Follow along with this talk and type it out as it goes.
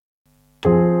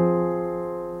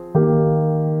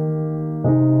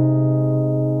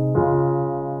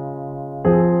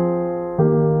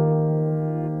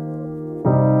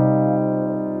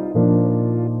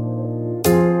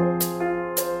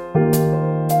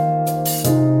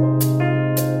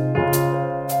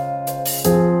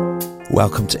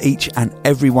welcome to each and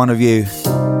every one of you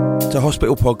to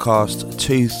Hospital Podcast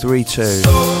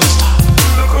 232.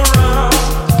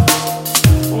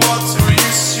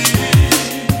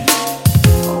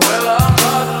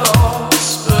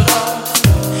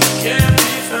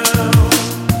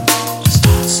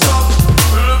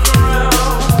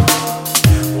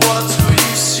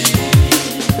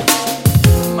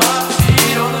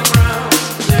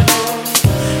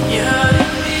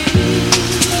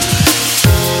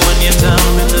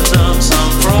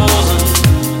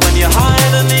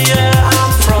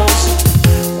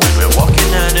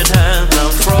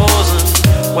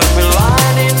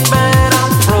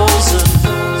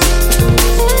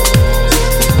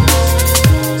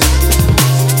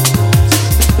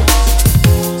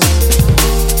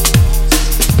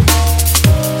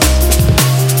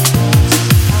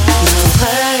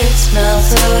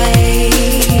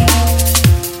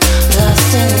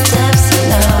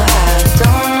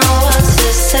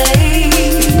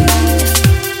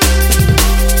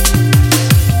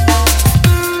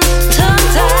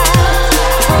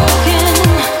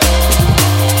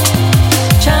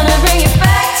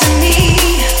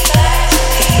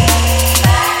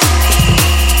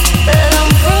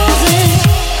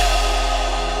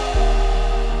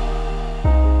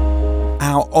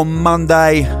 On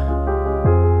Monday,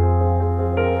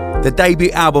 the debut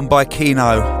album by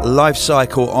Kino, Life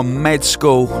Cycle, on Med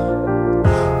School.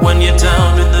 When you're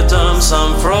down in the dumps,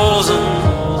 I'm frozen.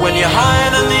 When you're high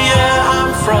in the air,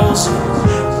 I'm frozen.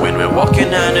 When we're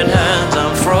walking hand in hand,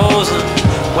 I'm frozen.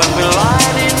 When we're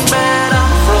lying in bed,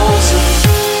 I'm frozen.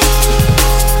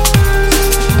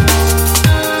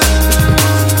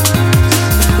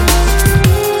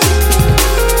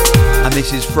 And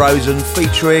this is Frozen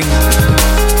featuring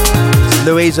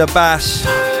Louisa Bass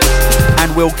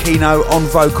and Will Kino on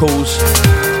vocals.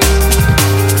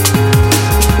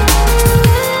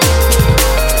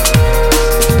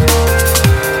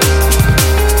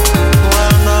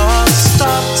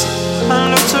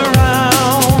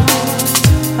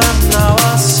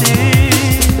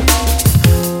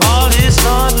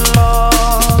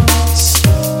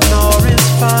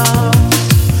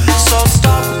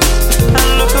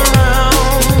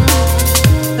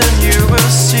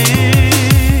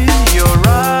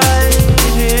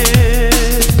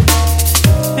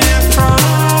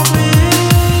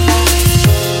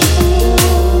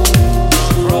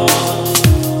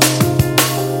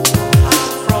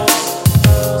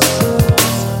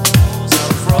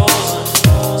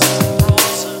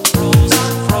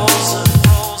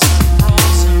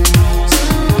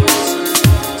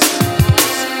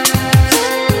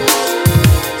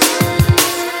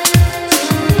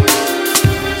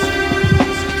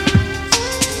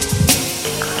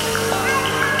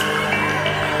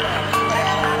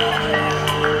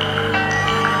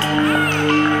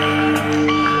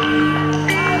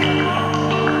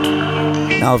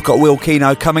 I've got Will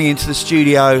Kino coming into the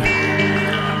studio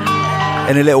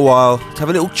in a little while to have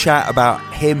a little chat about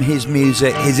him, his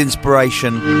music, his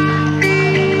inspiration,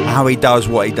 how he does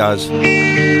what he does.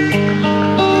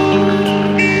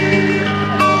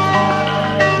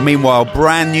 Meanwhile,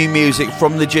 brand new music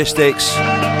from Logistics,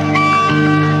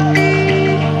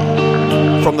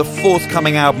 from the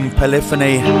forthcoming album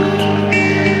Polyphony.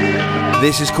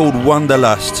 This is called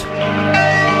Wanderlust.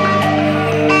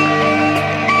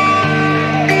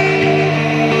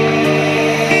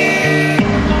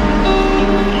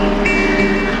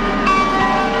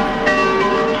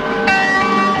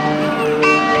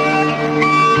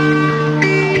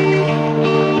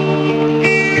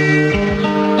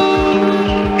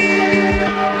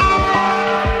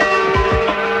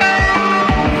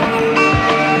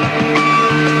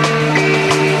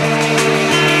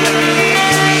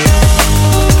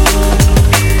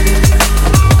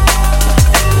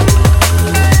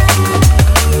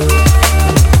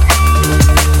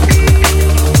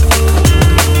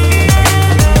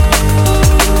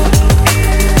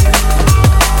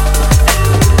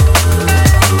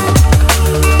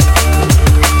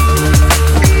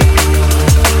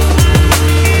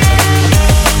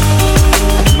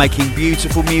 Making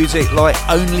beautiful music like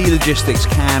only Logistics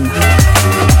can.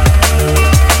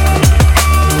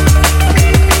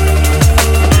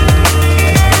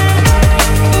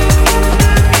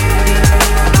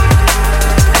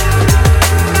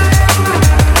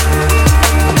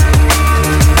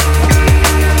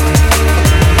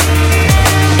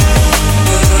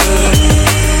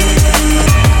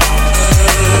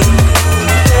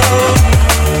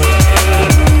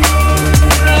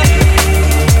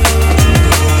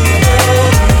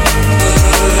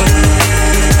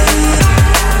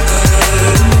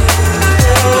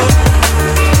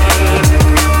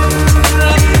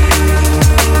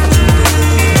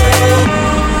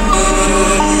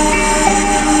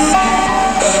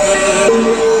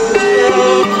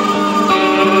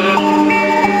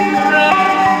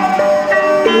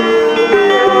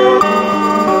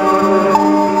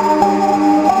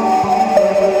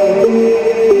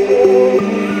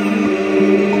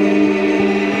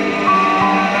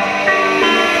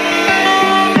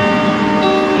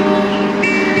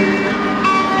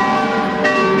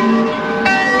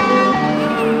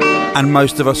 and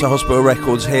most of us at Hospital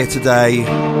Records here today,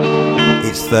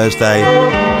 it's Thursday,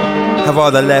 have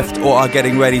either left or are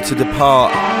getting ready to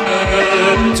depart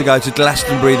to go to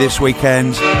Glastonbury this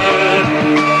weekend.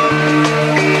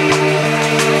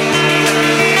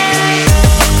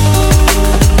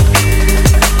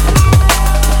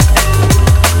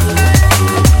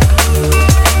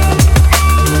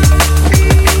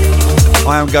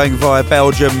 I am going via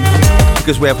Belgium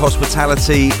because we have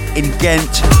hospitality in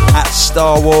Ghent at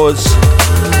Star Wars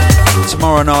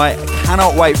tomorrow night.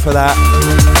 Cannot wait for that.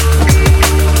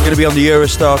 Going to be on the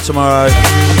Eurostar tomorrow.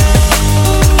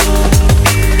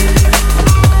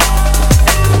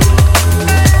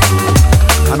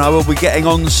 And I will be getting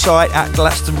on site at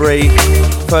Glastonbury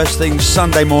first thing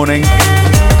Sunday morning.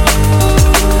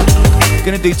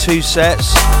 Going to do 2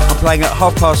 sets. I'm playing at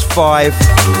 5:30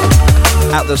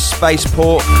 at the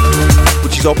Spaceport,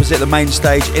 which is opposite the main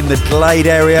stage in the Glade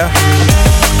area.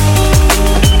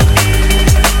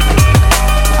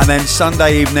 And then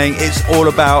Sunday evening, it's all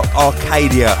about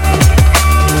Arcadia,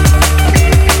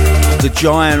 the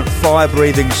giant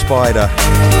fire-breathing spider.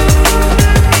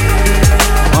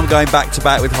 I'm going back to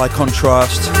back with High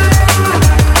Contrast.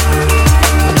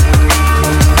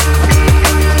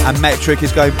 And Metric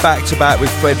is going back to back with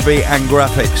Fred V and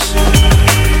Graphics.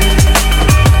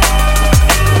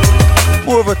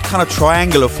 More of a kind of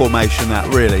triangular formation, that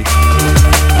really.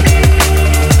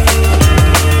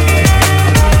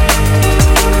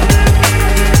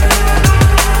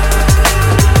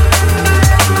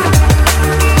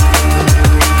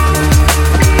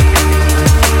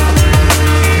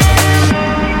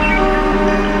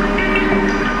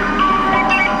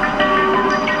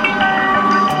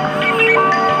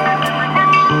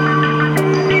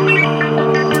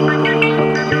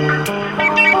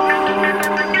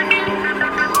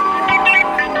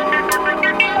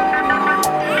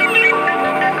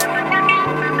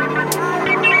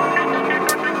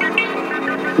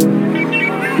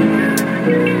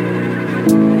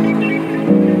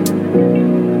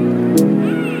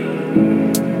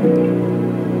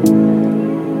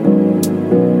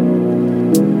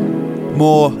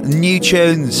 More new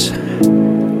tunes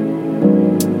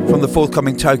from the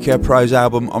forthcoming Tokyo Pros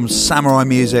album on Samurai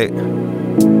Music.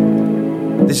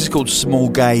 This is called Small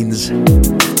Gains, and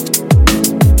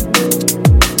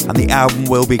the album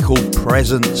will be called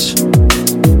Presence.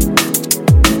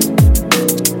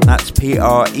 That's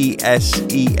Presence,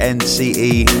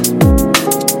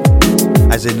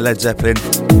 as in Led Zeppelin.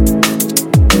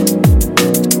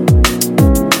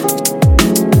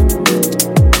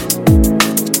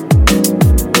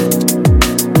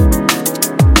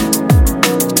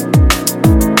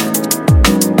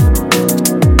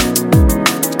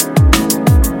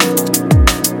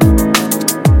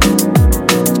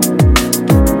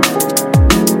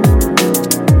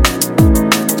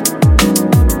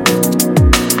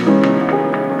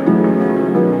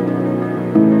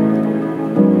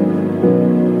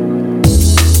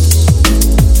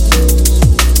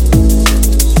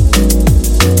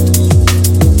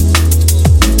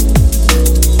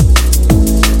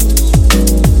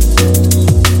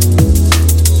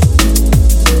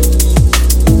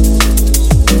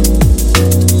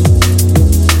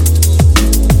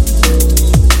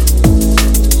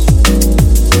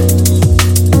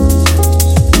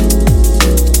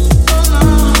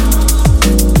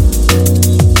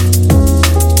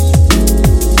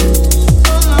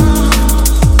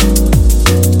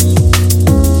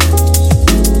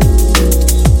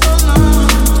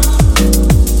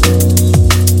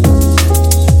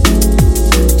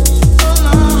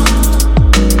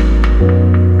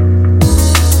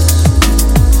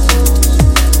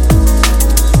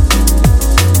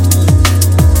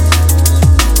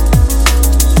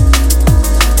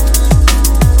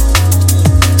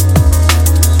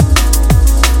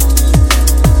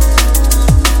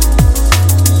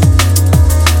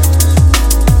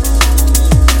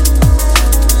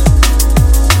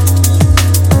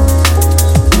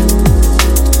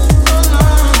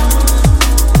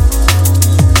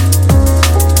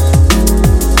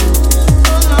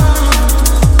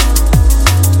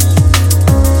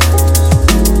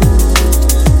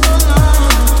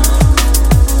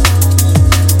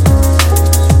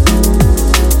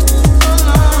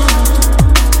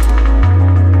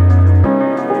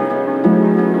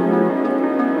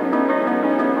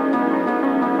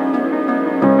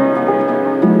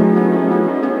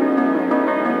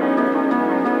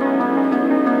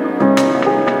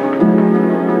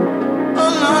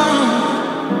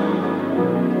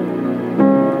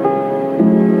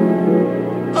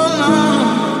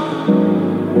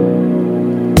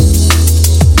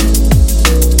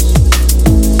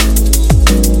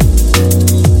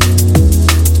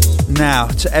 Now,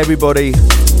 to everybody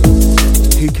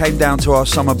who came down to our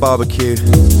summer barbecue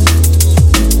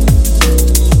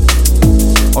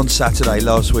on Saturday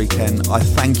last weekend, I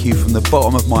thank you from the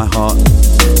bottom of my heart,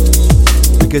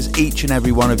 because each and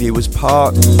every one of you was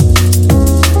part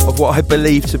of what I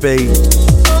believe to be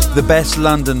the best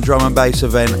London drum and bass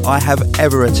event I have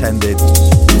ever attended,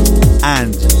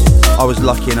 and I was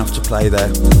lucky enough to play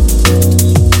there.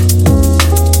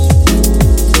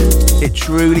 It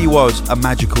truly was a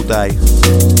magical day.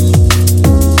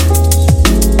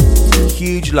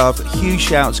 Huge love, huge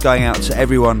shouts going out to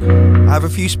everyone. I have a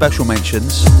few special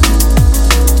mentions.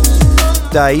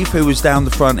 Dave, who was down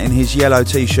the front in his yellow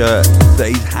t-shirt that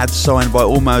he's had signed by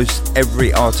almost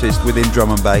every artist within drum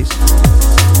and bass,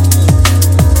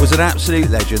 was an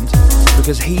absolute legend,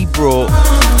 because he brought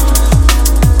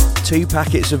 2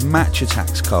 packets of Match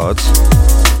Attacks cards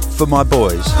for my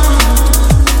boys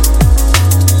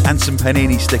and some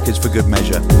Panini stickers for good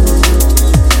measure.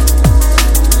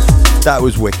 That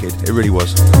was wicked, it really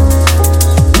was.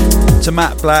 To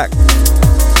Matt Black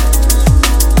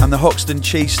and the Hoxton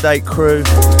Cheesesteak crew,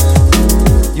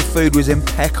 your food was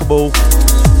impeccable.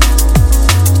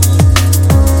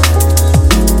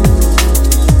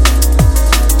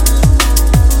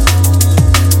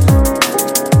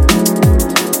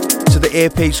 To the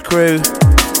Earpiece crew,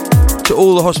 to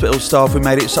all the hospital staff who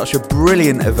made it such a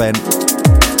brilliant event.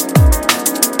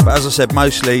 But as I said,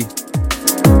 mostly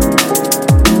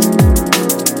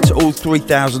to all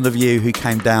 3,000 of you who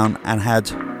came down and had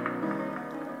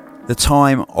the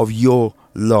time of your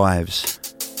lives.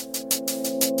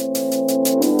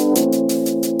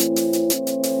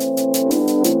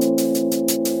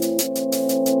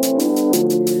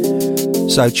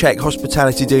 So check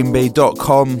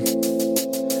hospitalitydoombe.com.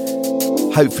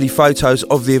 Hopefully photos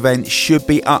of the event should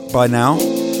be up by now.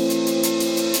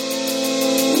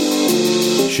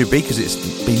 Should be, because it's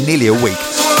been nearly a week.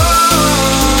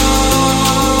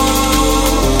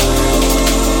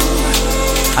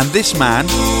 And this man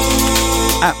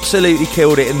absolutely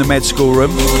killed it in the med school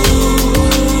room.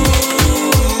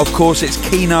 Of course, it's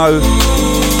Kino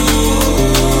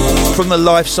from the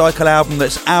Life Cycle album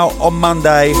that's out on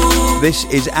Monday. This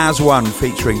is As One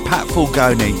featuring Pat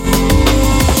Fulgoni.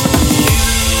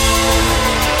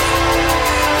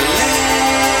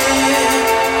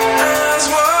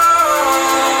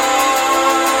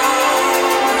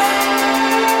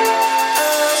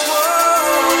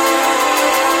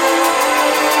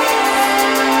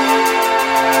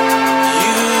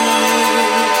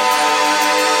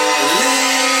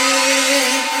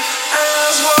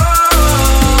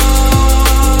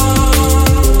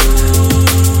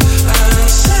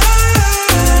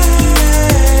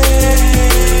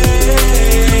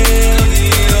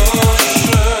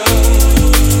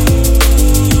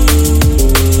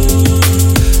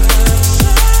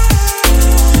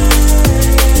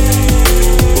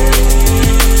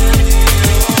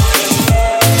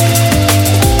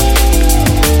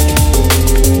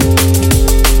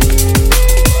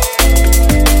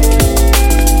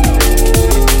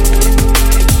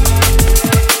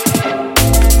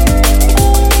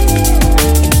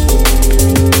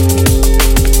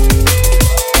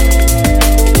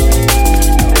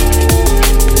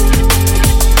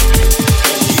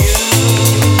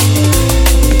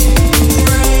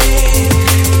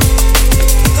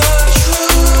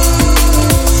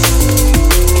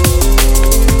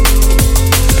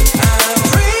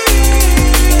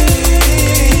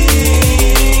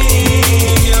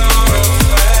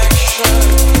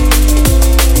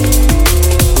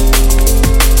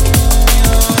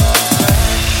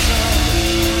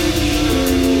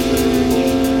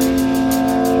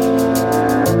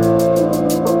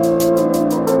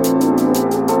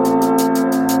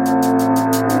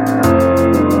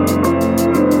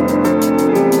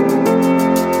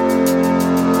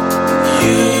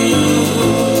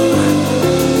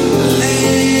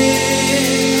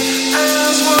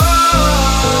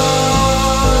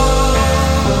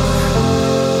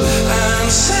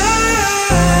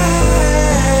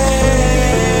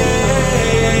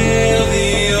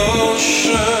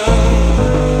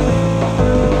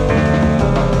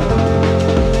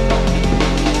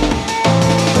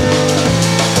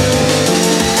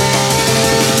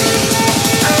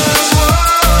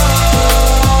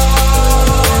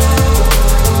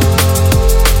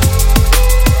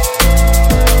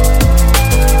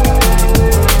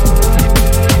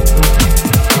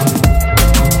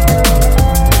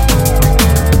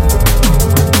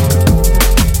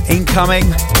 Coming,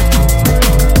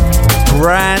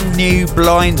 brand new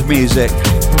Blind music.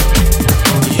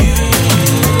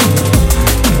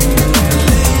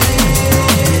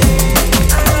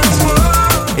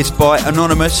 It's by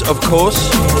Anonymous, of course,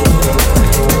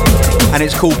 and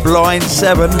it's called Blind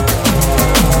 7.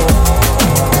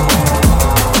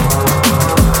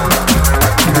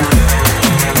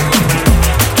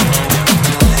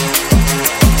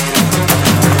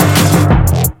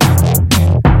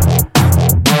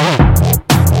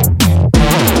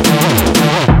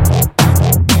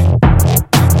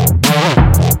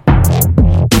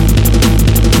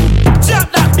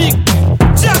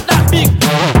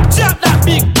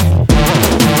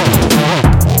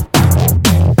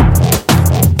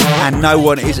 No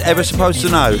one is ever supposed to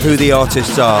know who the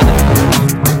artists are.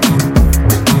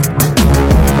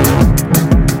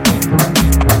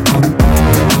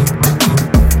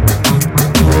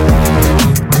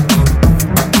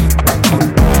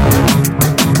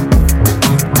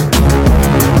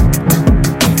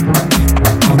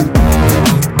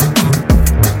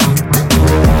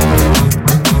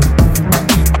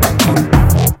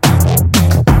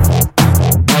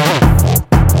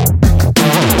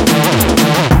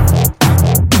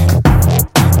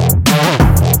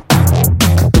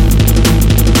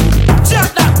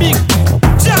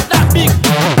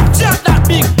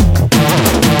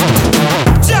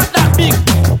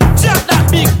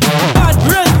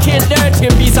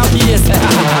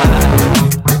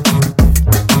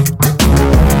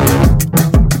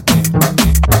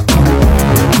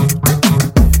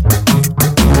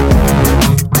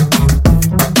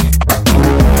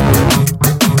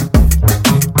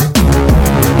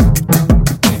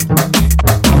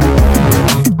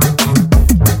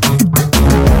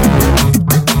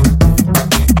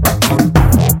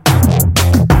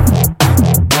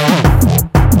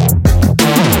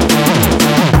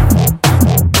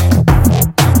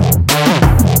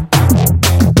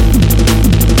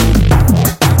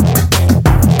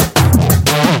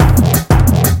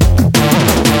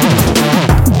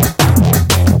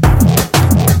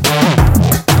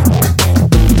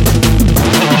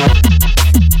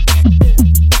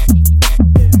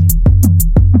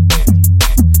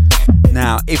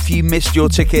 Missed your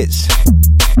tickets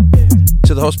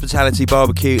to the Hospitality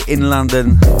Barbecue in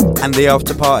London and the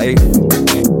after party,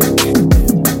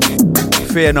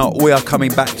 fear not, we are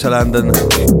coming back to London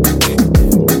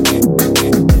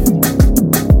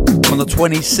on the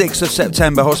 26th of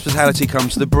September. Hospitality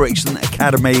comes to the Brixton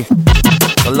Academy.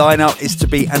 The lineup is to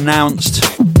be announced.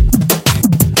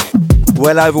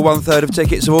 Well over 1/3 of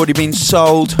tickets have already been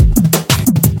sold.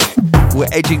 We're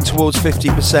edging towards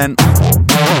 50%.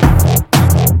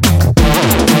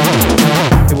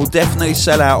 It will definitely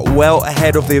sell out well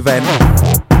ahead of the event.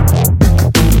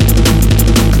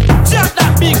 Jump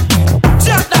that big,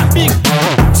 jump that big,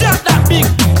 jump that big.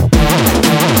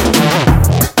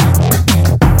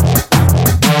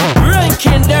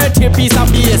 Ranking dirty piece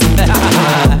of bass.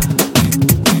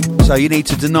 So you need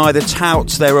to deny the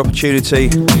touts their opportunity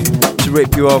to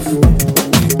rip you off.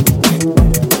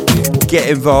 Get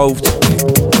involved.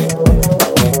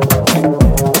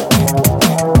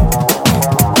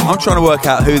 I'm trying to work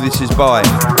out who this is by.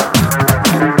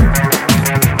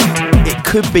 It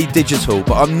could be digital,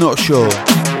 but I'm not sure.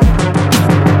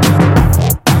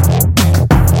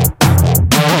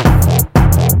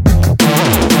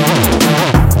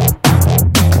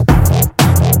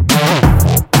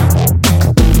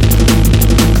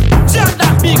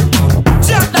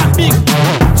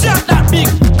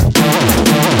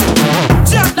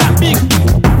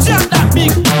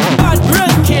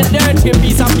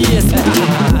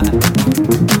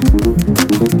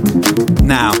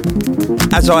 Now,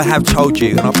 as I have told you,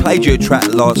 and I played you a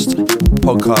track last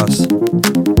podcast,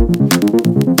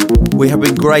 we have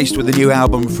been graced with a new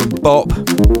album from Bop,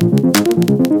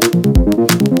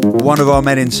 one of our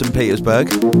men in St. Petersburg.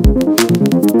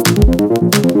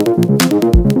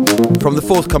 From the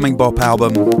forthcoming Bop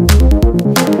album,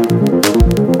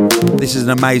 this is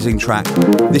an amazing track.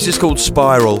 This is called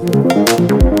Spiral.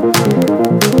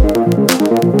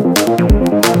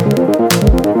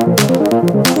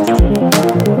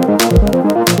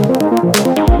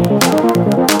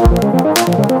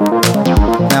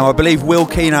 I believe Will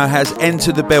Keno has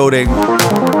entered the building,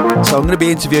 so I'm going to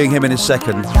be interviewing him in a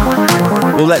second.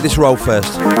 We'll let this roll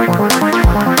first.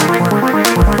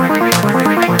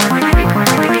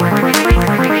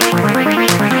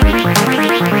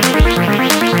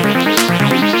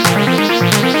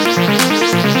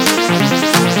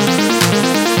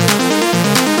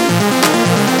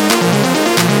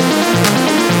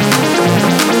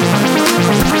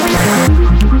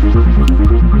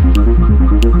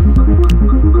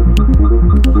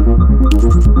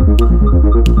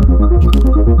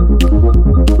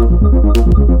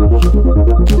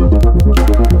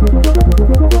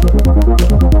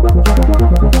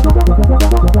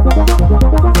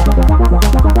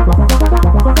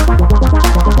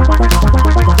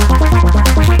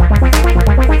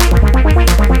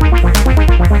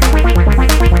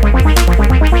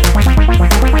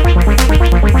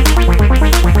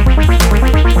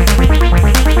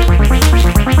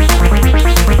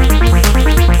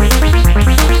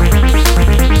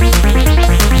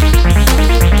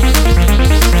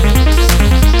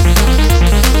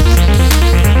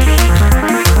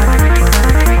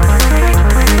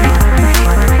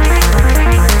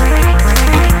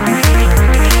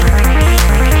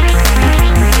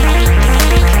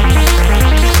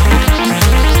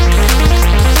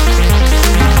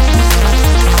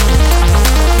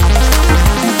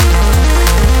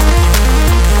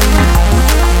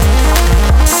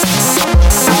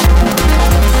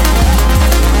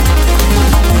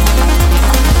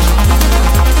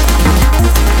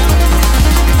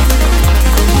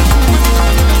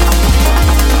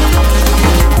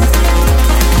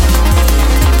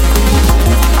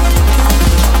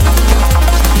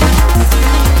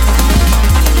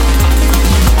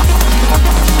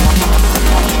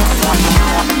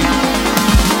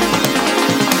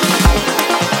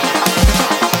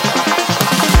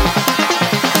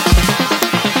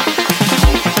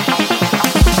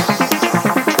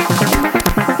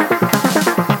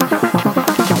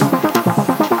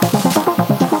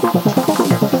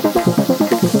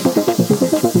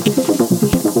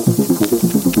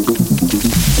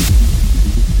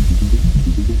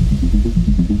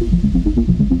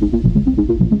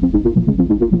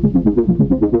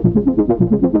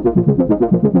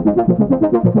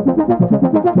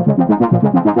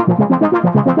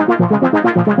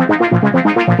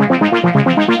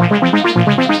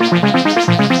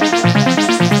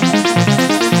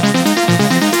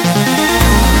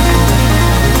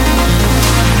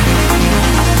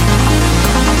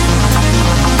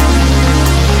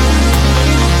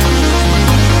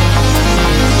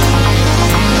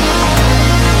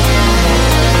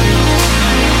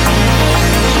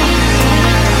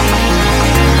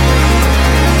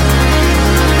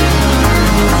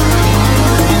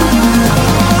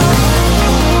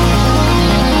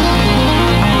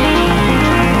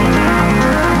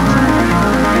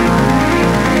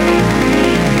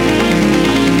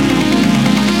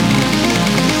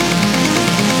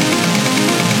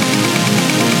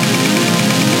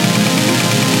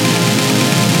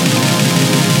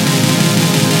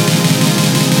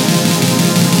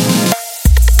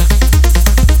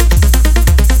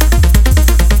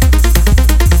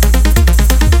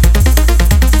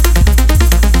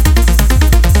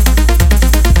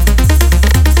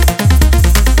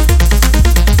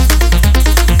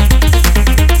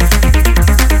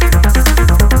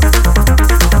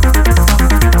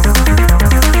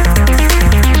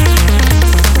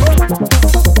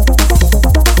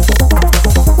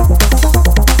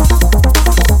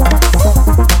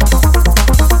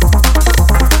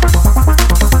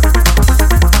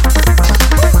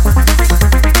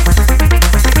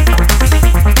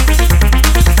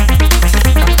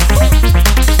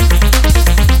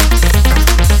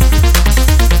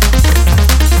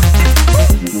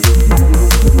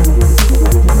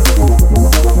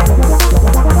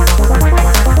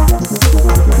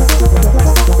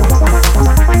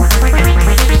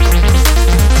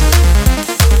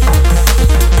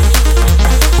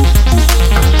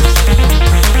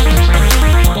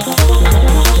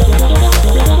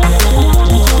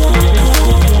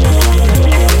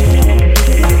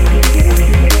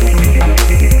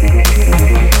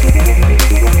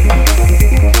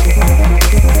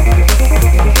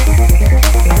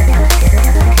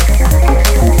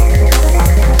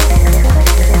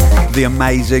 The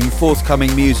amazing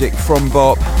forthcoming music from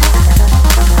Bop,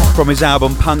 from his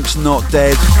album Punk's Not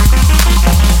Dead.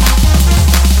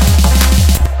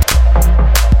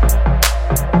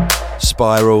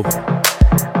 Spiral.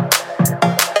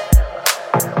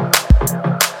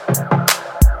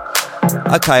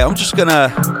 Okay, I'm just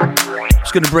gonna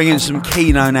bring in some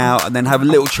Keno now and then have a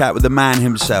little chat with the man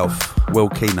himself, Will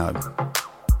Keno.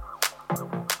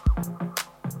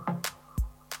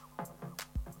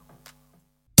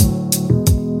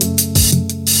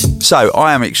 So,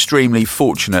 I am extremely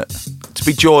fortunate to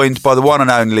be joined by the one and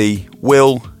only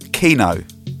Will Keno.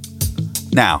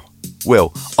 Now,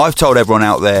 Will, I've told everyone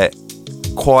out there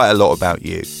quite a lot about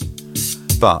you,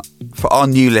 but for our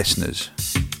new listeners,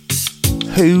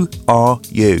 who are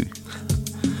you?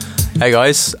 Hey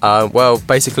guys, well,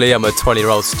 basically I'm a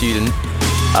 20-year-old student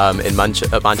at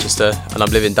Manchester, and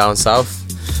I'm living down south.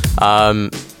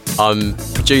 I'm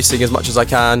producing as much as I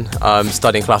can. I'm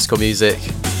studying classical music.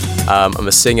 I'm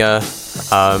a singer,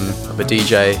 I'm a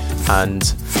DJ,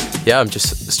 and yeah, I'm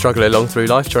just struggling along through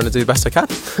life trying to do the best I can.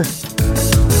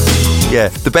 Yeah,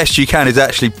 the best you can is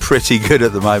actually pretty good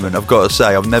at the moment, I've got to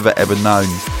say. I've never ever known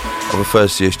of a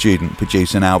first year student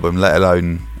produce an album, let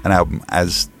alone an album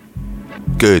as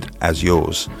good as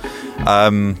yours.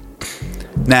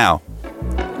 Now,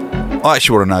 I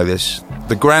actually want to know this.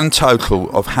 The grand total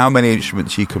of how many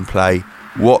instruments you can play,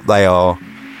 what they are,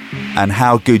 and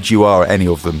how good you are at any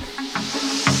of them.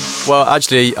 Well,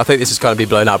 actually, I think this is going to be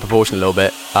blown out of proportion a little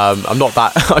bit. I'm not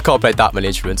that... I can't play that many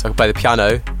instruments. I can play the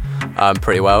piano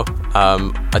pretty well.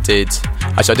 I did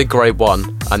grade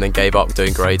 1 and then gave up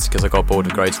doing grades because I got bored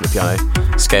of grades on the piano.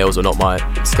 Scales are not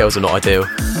ideal.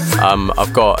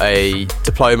 I've got a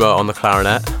diploma on the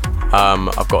clarinet.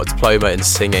 I've got a diploma in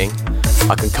singing.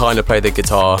 I can kind of play the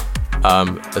guitar,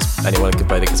 as anyone can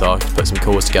play the guitar, put some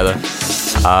chords together.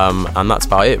 And that's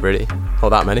about it, really. Not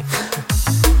that many.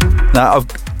 Now,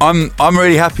 I'm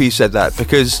really happy you said that,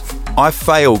 because I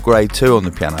failed grade 2 on the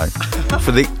piano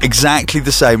for exactly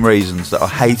the same reasons that I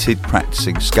hated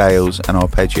practicing scales and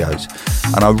arpeggios.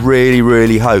 And I really,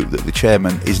 really hope that the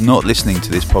chairman is not listening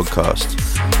to this podcast,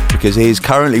 because he is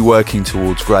currently working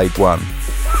towards grade 1. In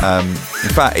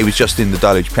fact, he was just in the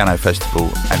Dulwich Piano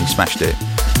Festival and he smashed it.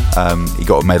 He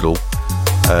got a medal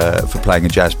for playing a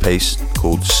jazz piece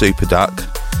called Super Duck.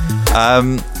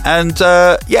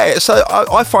 Yeah, so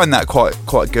I find that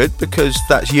quite good, because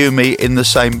that's you and me in the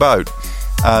same boat.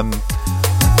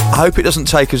 I hope it doesn't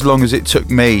take as long as it took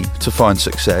me to find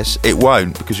success. It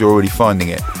won't, because you're already finding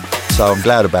it. So I'm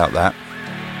glad about that.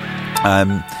 I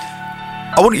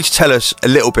want you to tell us a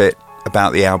little bit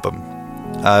about the album.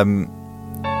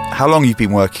 How long you've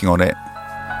been working on it?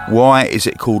 Why is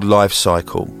it called Life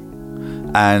Cycle?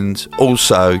 And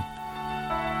also,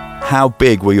 how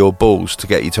big were your balls to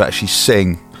get you to actually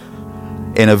sing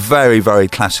in a very, very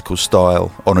classical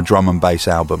style on a drum and bass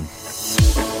album?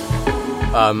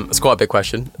 It's quite a big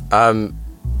question.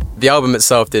 The album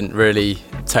itself didn't really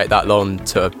take that long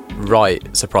to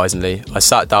write, surprisingly. I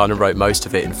sat down and wrote most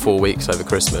of it in 4 weeks over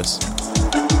Christmas.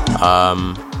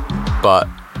 But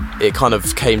it kind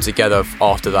of came together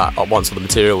after that, once all the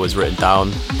material was written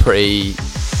down, pretty,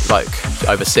 like,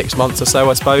 over 6 months or so,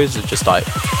 I suppose. It's just like,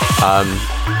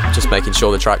 just making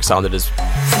sure the tracks sounded as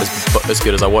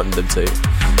good as I wanted them to.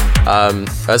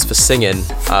 As for singing,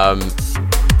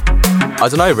 I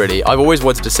don't know really. I've always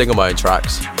wanted to sing on my own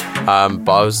tracks, but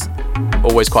I was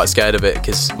always quite scared of it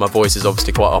because my voice is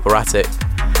obviously quite operatic.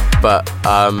 But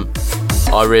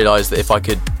I realised that if I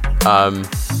could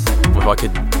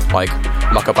like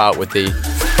muck about with the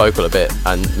vocal a bit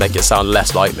and make it sound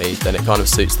less like me, then it kind of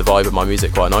suits the vibe of my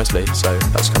music quite nicely. So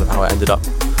that's kind of how it ended up.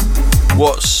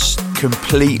 What's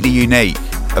completely unique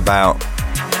about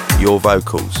your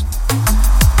vocals?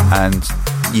 And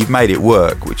you've made it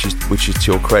work, which is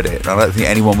to your credit. I don't think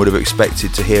anyone would have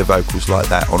expected to hear vocals like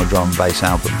that on a drum and bass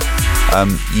album.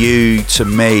 You, to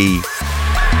me,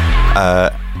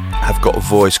 have got a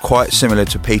voice quite similar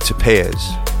to Peter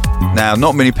Pears. Now,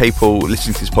 not many people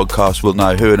listening to this podcast will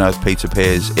know who on earth Peter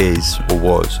Pears is or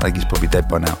was. I think he's probably dead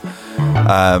by now.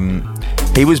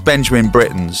 He was Benjamin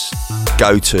Britten's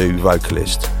go-to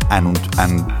vocalist and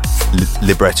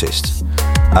librettist,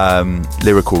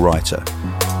 lyrical writer.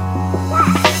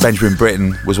 Benjamin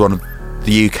Britten was one of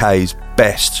the UK's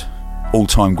best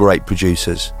all-time great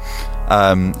producers,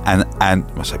 and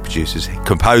I say producers,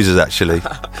 composers actually.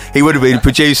 He would have been a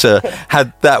producer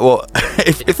had that what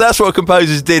if that's what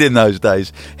composers did in those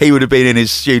days. He would have been in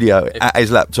his studio at his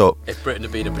laptop. If Britten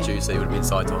had been a producer, he would have been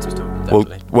Side Hospital.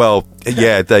 Definitely. Well,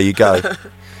 yeah, there you go.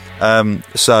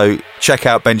 So check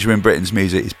out Benjamin Britten's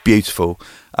music; it's beautiful.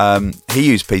 He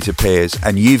used Peter Pears,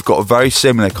 and you've got a very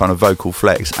similar kind of vocal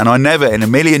flex. And I never in a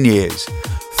million years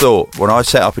thought, when I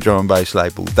set up a drum and bass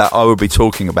label, that I would be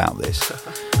talking about this.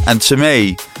 And to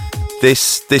me,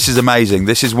 this is amazing.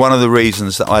 This is one of the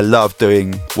reasons that I love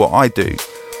doing what I do.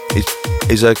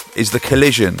 Is the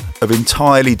collision of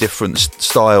entirely different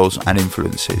styles and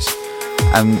influences.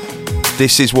 And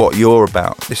this is what you're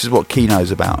about. This is what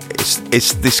Kino's about.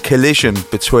 It's this collision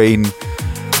between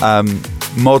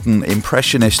modern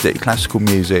impressionistic classical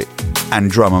music and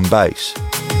drum and bass.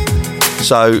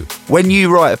 So when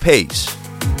you write a piece,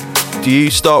 do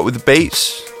you start with the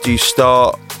beats? Do you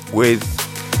start with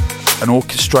an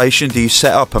orchestration? Do you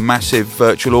set up a massive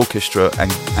virtual orchestra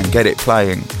and get it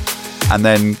playing, and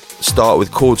then start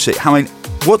with chord set?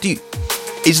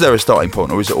 Is there a starting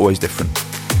point, or is it always different?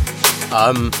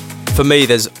 For me,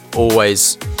 there's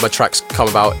always, my tracks come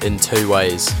about in two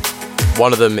ways.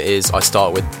 One of them is I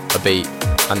start with a beat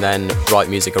and then write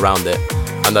music around it,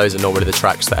 and those are normally the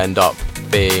tracks that end up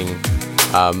being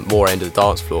more end of the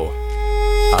dance floor,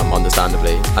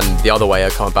 understandably. And the other way I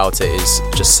come about it is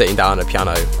just sitting down at a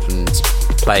piano and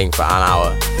playing for an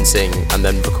hour and singing, and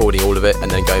then recording all of it, and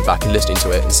then going back and listening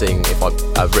to it and seeing if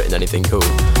I've written anything cool.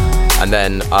 And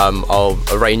then I'll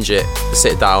arrange it,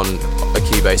 sit down a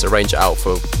Cubase, arrange it out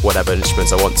for whatever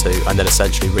instruments I want to, and then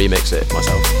essentially remix it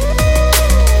myself.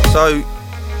 So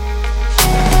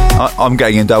I'm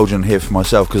getting indulgent here for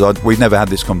myself because we've never had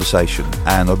this conversation,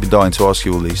 and I've been dying to ask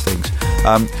you all these things.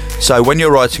 So when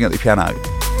you're writing at the piano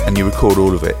and you record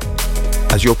all of it,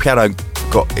 has your piano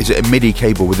is it a MIDI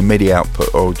cable with a MIDI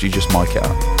output, or do you just mic it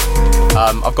up?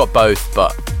 I've got both,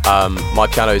 but my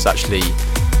piano is actually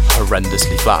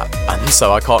horrendously flat, and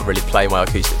so I can't really play my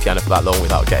acoustic piano for that long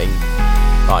without getting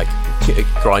like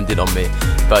grinded on me.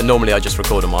 But normally I just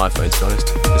record on my iPhone, to be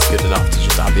honest. It's good enough to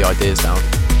just have the ideas down.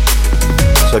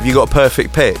 So have you got a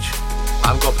perfect pitch? I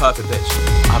haven't got a perfect pitch.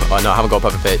 I haven't got a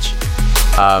perfect pitch.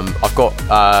 I've got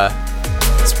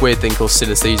this weird thing called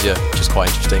synesthesia, which is quite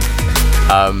interesting.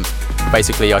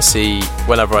 Basically, I see,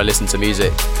 whenever I listen to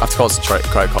music, I have to concentrate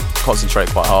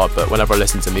quite hard, but whenever I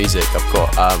listen to music, I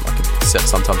can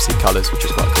sometimes see colours, which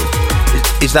is quite cool.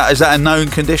 Is that a known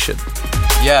condition?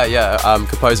 Yeah. A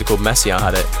composer called Messiaen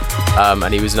had it,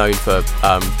 and he was known for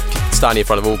standing in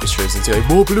front of orchestras and saying,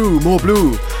 more blue,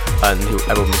 and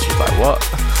everyone was just like, what?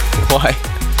 Why?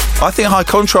 I think High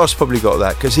Contrast probably got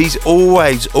that, because he's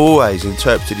always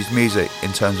interpreted his music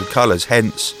in terms of colours,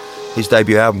 hence his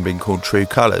debut album being called True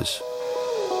Colours.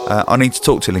 I need to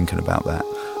talk to Lincoln about that.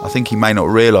 I think he may not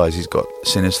realise he's got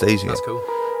synesthesia. That's cool.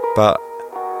 But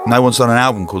no one's done an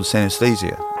album called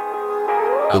Synesthesia.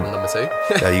 Album number 2.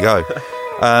 There you go.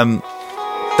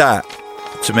 that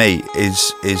to me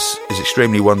is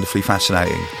extremely wonderfully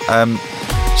fascinating.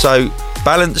 So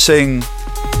balancing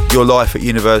your life at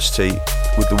university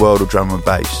with the world of drum and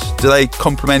bass, do they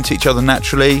complement each other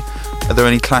naturally? Are there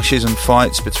any clashes and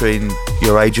fights between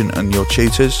your agent and your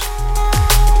tutors?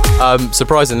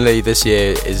 Surprisingly, this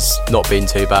year is not been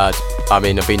too bad. I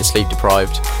mean, I've been sleep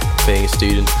deprived being a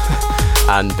student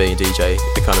and being a DJ.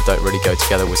 They kind of don't really go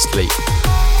together with sleep.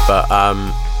 But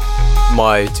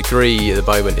my degree at the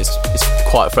moment is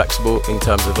quite flexible in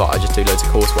terms of like I just do loads of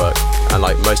coursework, and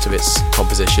like most of it's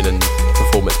composition and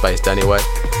performance based anyway.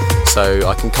 So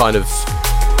I can kind of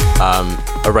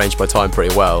arrange my time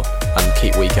pretty well and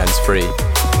keep weekends free.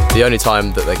 The only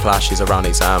time that they clash is around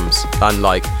exams, and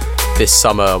like this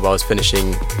summer where I was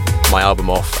finishing my album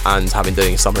off and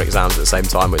doing summer exams at the same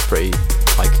time was pretty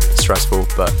like stressful,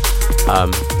 but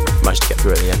managed to get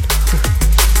through it in the end.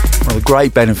 Well, the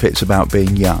great benefits about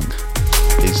being young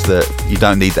is that you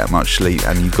don't need that much sleep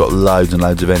and you've got loads and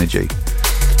loads of energy.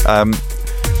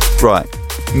 Right,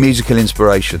 musical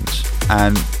inspirations,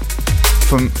 and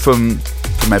from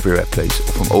everywhere, please,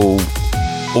 from all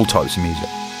types of music.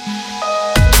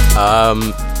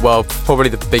 Well, probably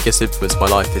the biggest influence in my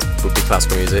life would be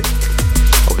classical music,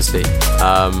 obviously.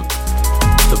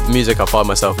 The music I find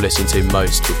myself listening to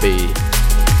most would be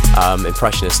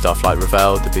impressionist stuff like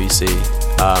Ravel, Debussy,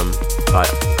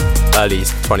 like early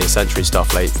 20th century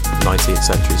stuff, late 19th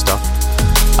century stuff.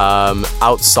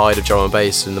 Outside of drum and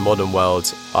bass in the modern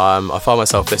world, I find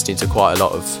myself listening to quite a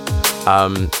lot of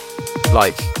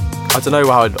like, I don't know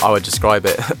how I would describe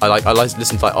it. I like to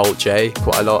listen to like Alt J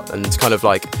quite a lot, and kind of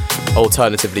like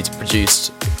alternatively to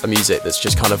produce a music that's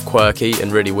just kind of quirky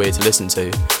and really weird to listen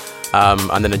to.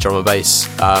 And then in drum and bass,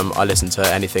 I listen to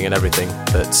anything and everything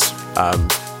that's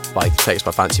like takes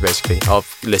my fancy. Basically, I'll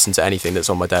listen to anything that's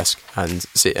on my desk and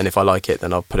see, and if I like it,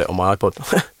 then I'll put it on my iPod.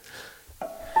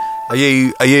 Are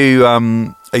you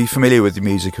familiar with the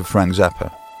music of Frank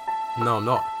Zappa? No, I'm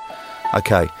not.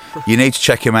 Okay, you need to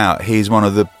check him out. He's one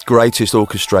of the greatest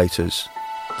orchestrators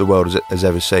the world has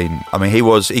ever seen. I mean, he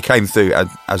came through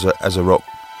as a rock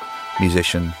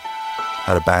musician,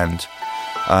 had a band,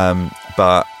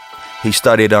 but he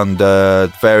studied under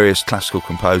various classical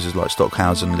composers like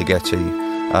Stockhausen, Ligeti,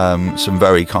 some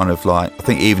very kind of like, I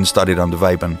think he even studied under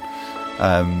Webern.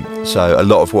 So a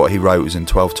lot of what he wrote was in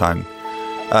 12 tone.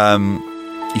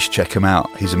 You should check him out.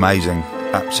 He's amazing,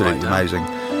 absolutely amazing.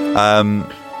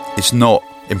 It's not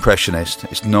impressionist,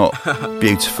 it's not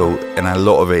beautiful, and a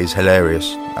lot of it is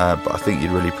hilarious, but I think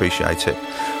you'd really appreciate it.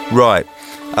 Right,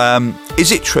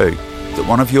 is it true that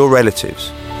one of your relatives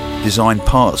designed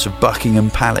parts of Buckingham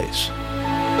Palace?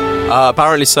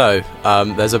 Apparently so.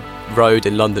 There's a road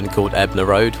in London called Ebner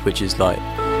Road, which is like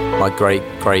my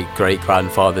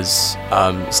great-great-great-grandfather's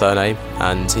surname,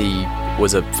 and he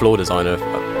was a floor designer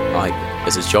like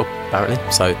as his job, apparently,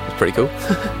 so it's pretty cool.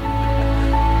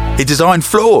 He designed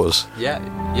floors? Yeah,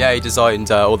 he designed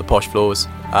all the posh floors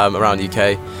around the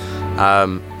UK,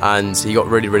 and he got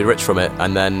really, really rich from it,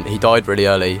 and then he died really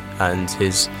early, and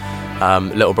his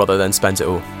little brother then spent it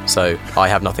all, so I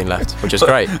have nothing left, which is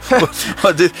great. So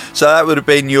that would have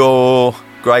been your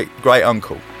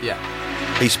great-uncle? Yeah.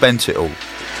 He spent it all,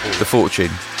 the fortune,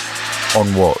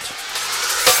 on what?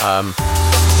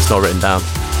 It's not written down.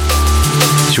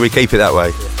 Should we keep it that way?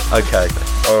 Yeah. Okay,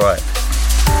 alright.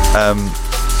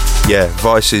 Yeah,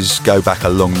 vices go back a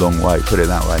long, long way, put it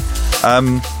that way.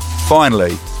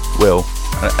 Finally, Will,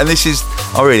 and this is,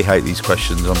 I really hate these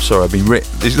questions, I'm sorry,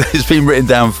 it's been written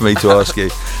down for me to ask you.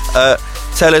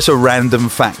 Tell us a random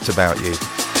fact about you.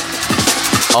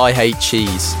 I hate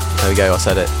cheese. There we go, I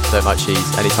said it. I don't like cheese,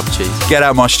 any type of cheese. Get out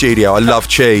of my studio, I love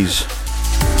cheese.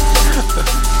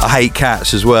 I hate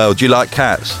cats as well. Do you like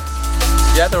cats?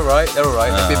 Yeah, they're alright, they're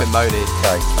a bit moany.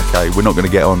 Okay, we're not going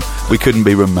to get on. We couldn't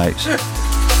be roommates.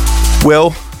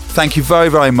 Will, thank you very,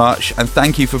 very much, and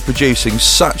thank you for producing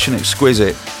such an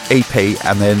exquisite EP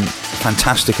and then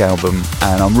fantastic album,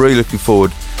 and I'm really looking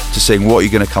forward to seeing what you're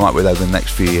going to come up with over the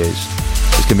next few years.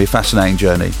 It's going to be a fascinating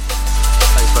journey.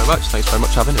 Thanks very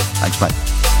much for having me. Thanks, mate.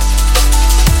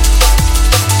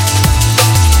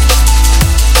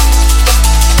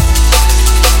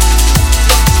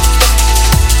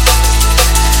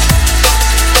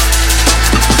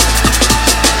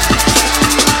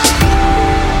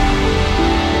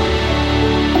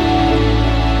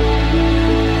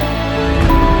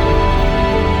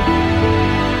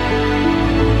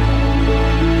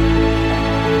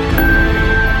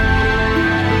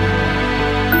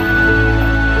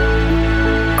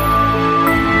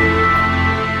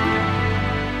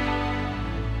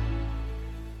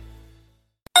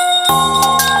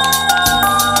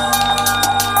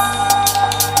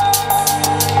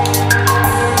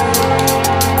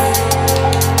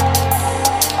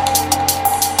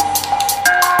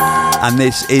 And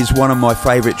this is one of my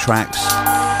favourite tracks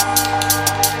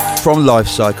from Life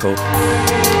Cycle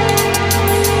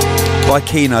by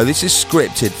Kino. This is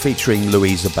Scripted featuring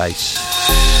Louisa Bass.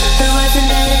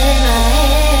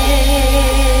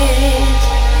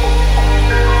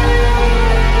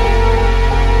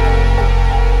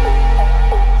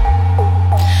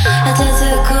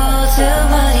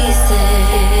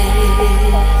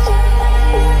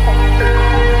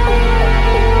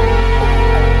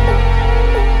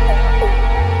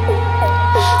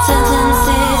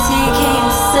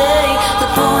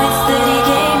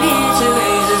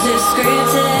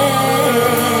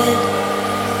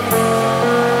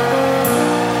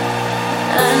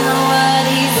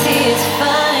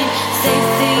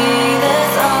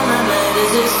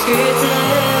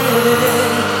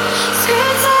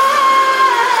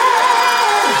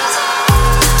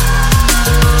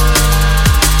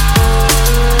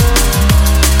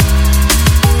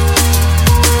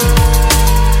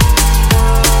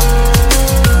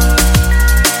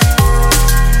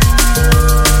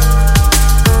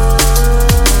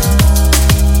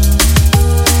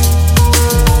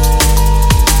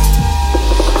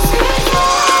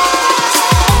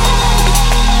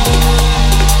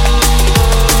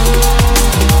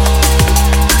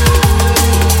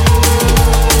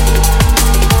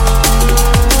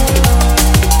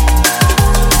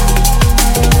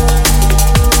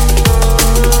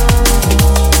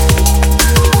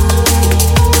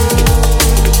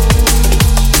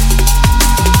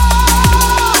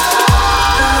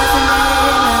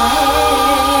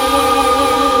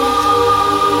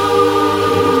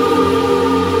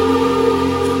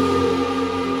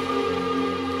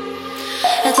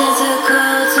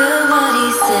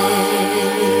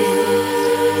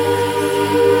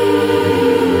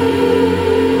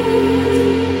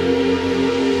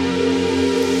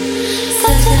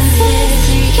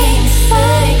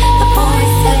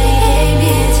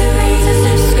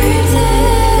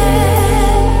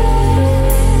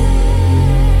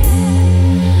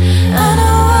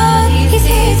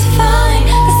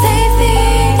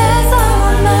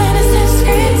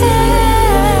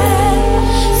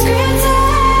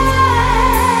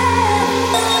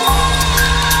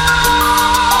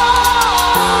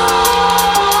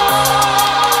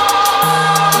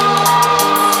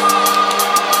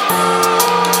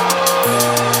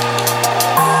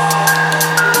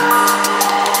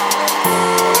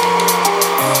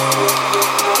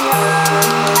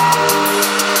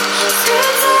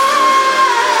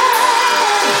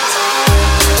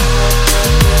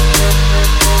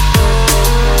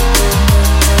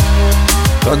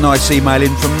 Nice email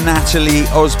in from Natalia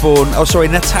Osborne,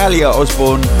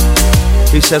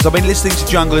 who says, I've been listening to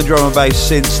Jungle and Drum and Bass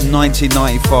since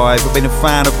 1995. I've been a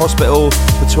fan of Hospital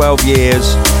for 12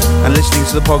 years and listening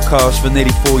to the podcast for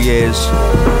nearly 4 years.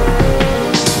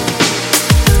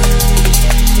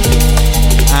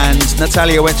 And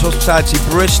Natalia went to Hospitality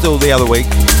Bristol the other week,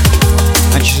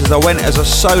 and she says, I went as a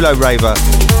solo raver.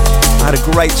 I had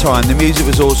a great time. The music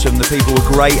was awesome. The people were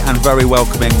great and very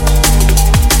welcoming.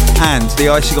 And the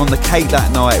icing on the cake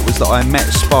that night was that I met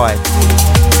Spy.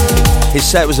 His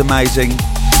set was amazing,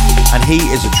 and he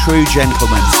is a true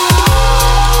gentleman.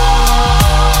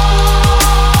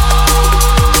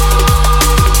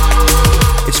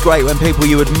 It's great when people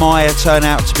you admire turn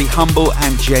out to be humble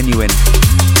and genuine.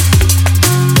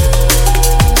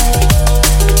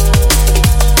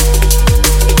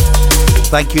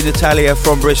 Thank you, Natalia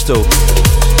from Bristol.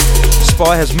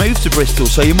 Spy has moved to Bristol,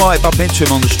 so you might bump into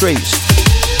him on the streets.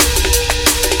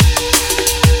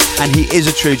 And he is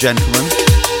a true gentleman.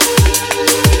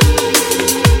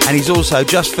 And he's also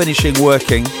just finishing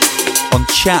working on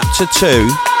Chapter 2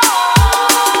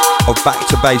 of Back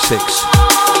to Basics.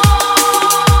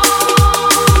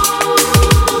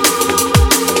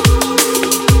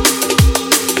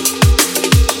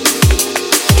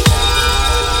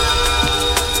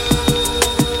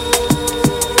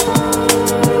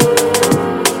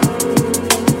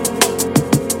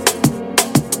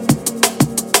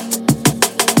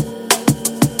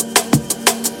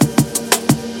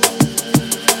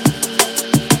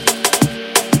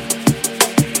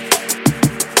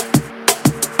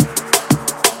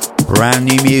 Brand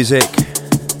new music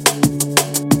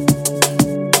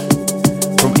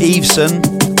from Eveson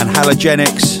and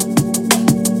Halogenics.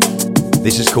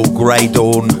 This is called Grey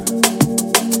Dawn.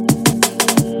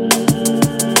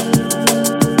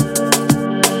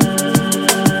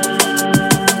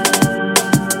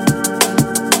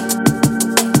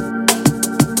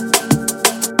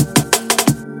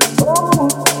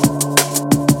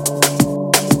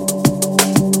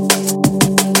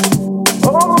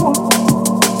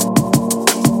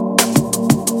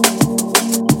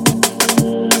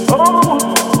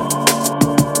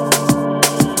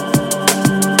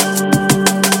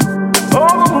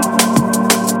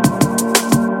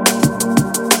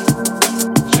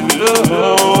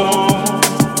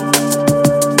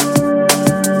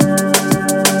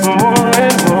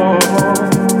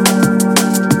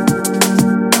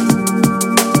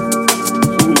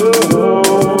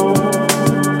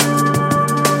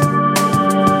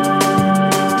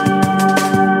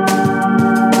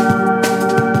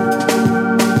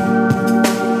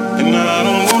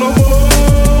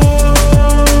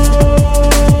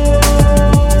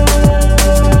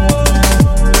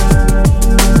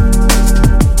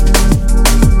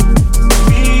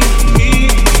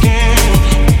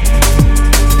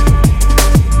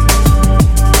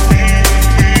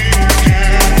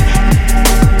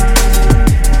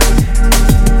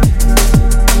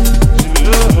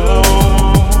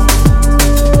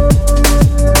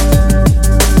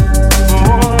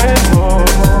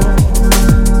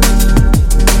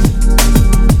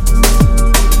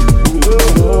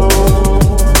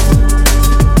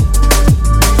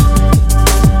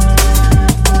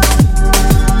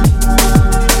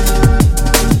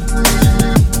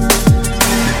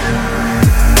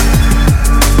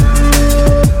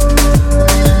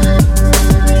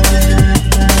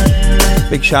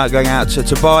 Shout going out to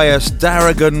Tobias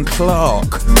Darrigan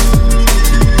Clark.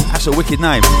 That's a wicked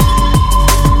name.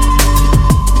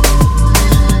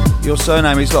 Your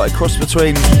surname is like a cross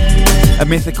between a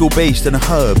mythical beast and a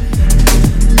herb.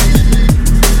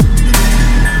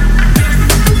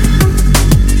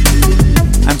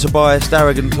 And Tobias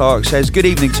Darrigan Clark says, "Good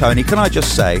evening, Tony. Can I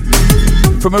just say,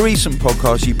 from a recent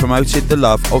podcast you promoted the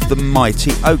love of the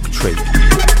mighty oak tree.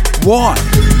 Why?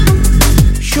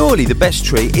 Surely the best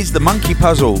tree is the monkey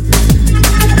puzzle."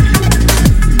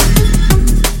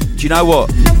 Do you know what?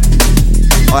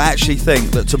 I actually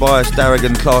think that Tobias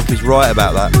Darrigan Clark is right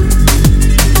about that.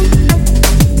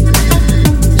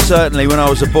 Certainly when I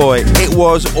was a boy, it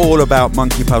was all about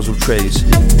monkey puzzle trees.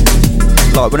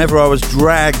 Like whenever I was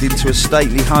dragged into a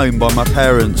stately home by my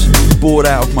parents, bored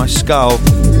out of my skull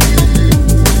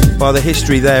by the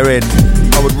history therein,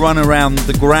 I would run around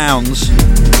the grounds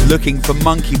looking for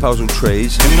monkey puzzle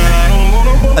trees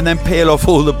and then peel off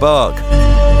all the bark,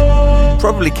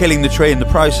 probably killing the tree in the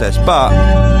process, but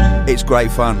it's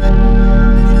great fun.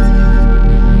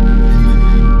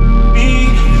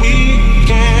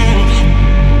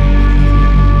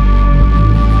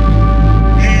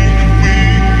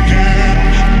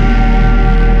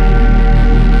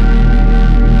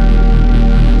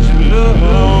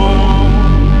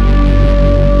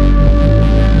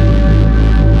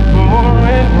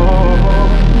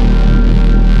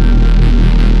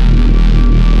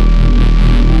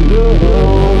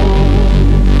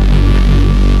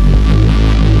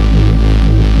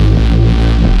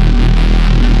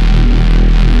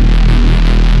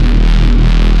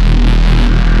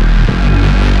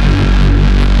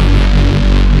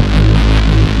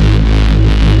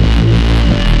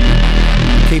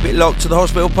 Locked to the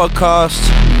Hospital Podcast.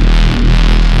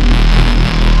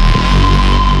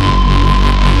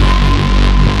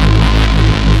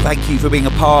 Thank you for being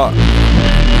a part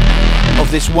of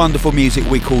this wonderful music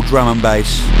we call drum and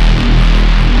bass.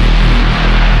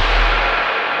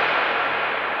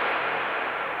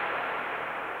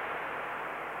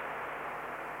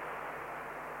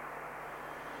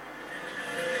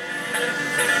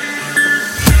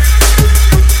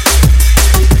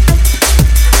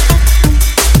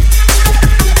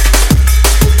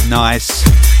 Nice.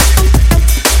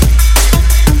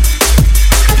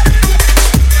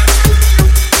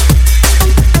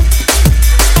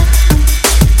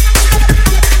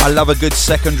 I love a good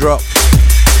second drop.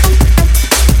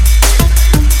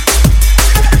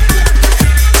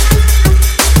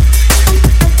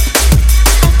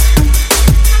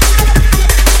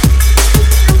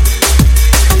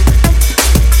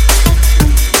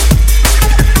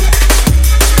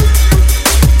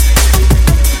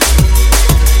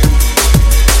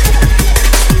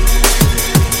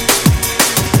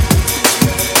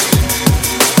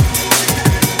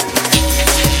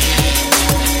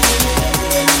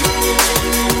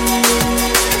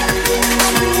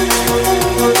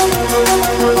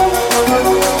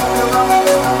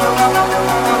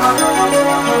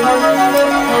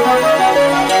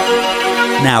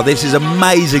 Now this is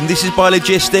amazing. This is by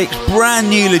Logistics, brand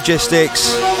new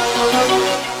Logistics.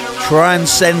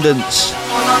 Transcendence.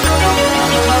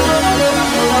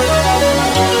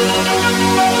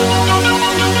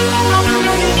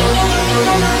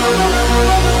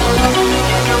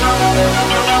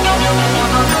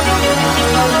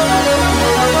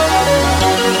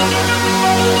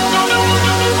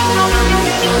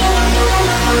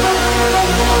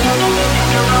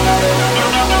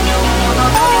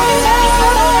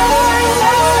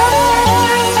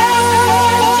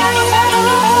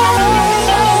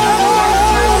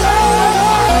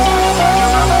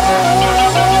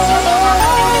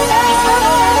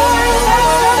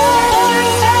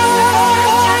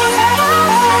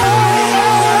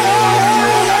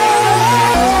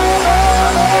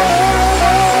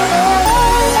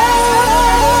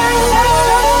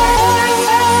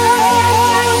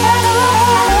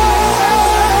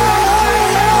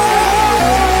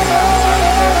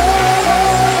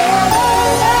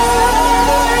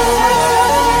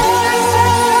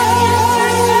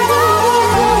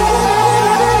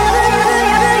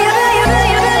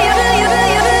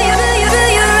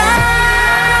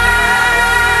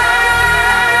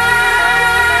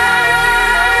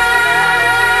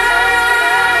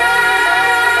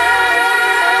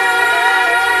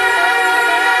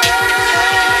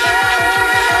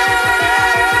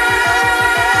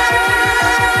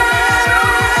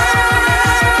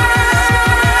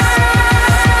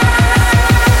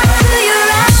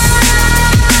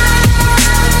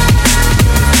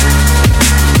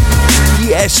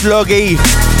 Sloggy.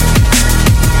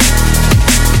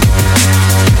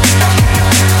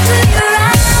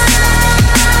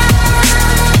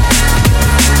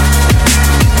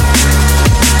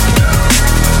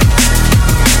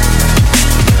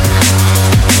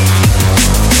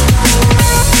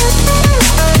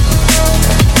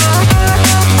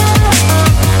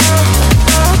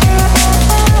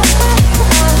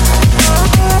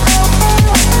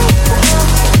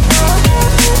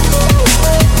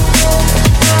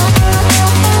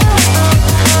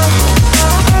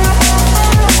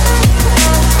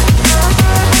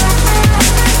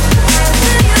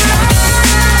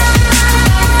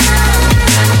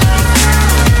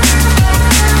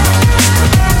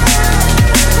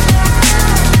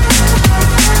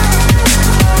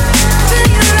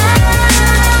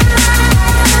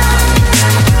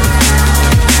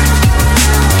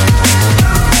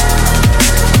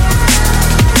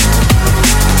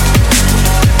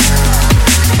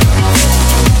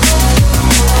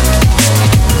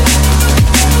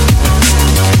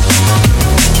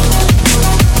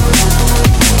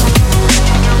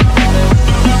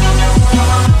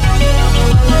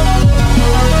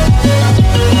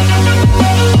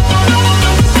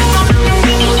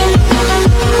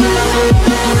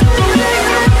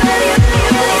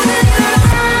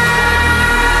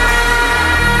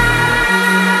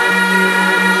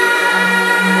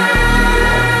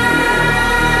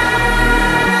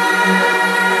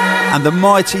 And the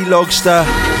mighty Logster,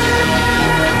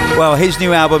 well, his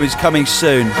new album is coming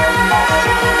soon.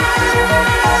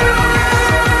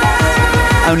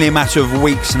 Only a matter of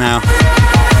weeks now.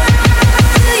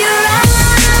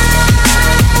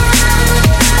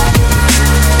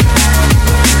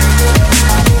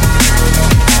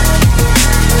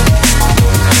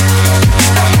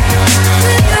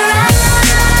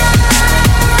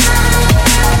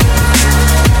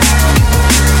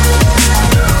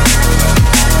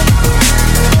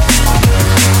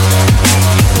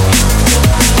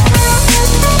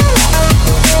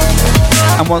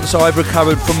 And once I've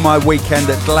recovered from my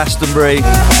weekend at Glastonbury,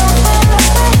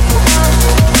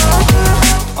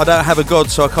 I don't have a God,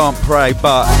 so I can't pray,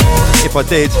 but if I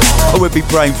did, I would be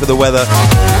praying for the weather,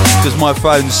 because my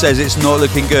phone says it's not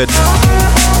looking good.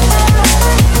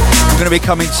 I'm going to be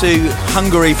coming to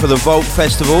Hungary for the Vault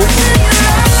Festival.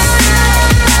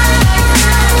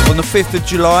 On the 5th of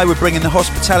July, we're bringing the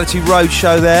Hospitality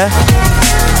Roadshow there.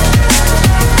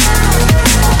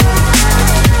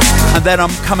 And then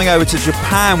I'm coming over to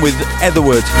Japan with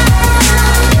Etherwood.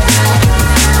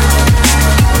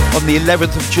 On the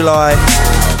 11th of July,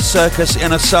 Circus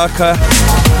in Osaka.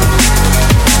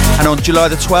 And on July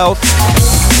the 12th,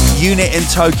 Unit in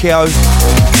Tokyo.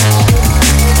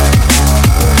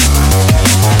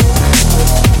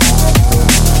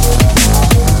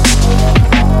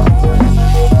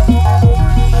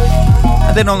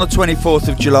 And then on the 24th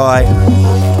of July,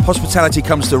 Hospitality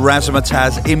comes to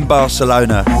Razzmatazz in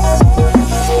Barcelona.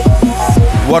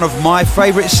 One of my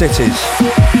favourite cities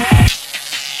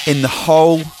in the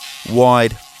whole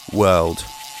wide world.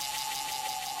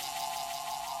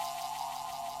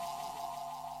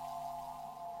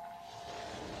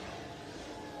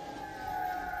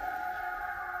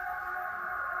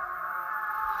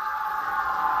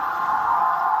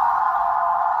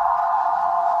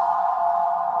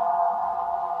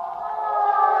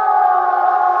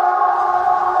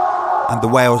 And the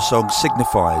whale song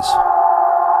signifies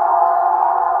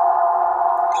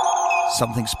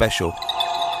something special.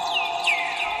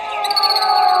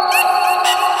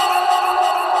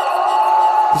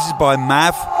 This is by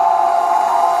Mav.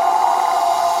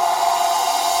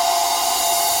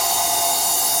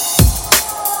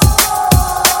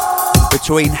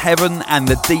 Between heaven and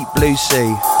the deep blue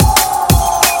sea.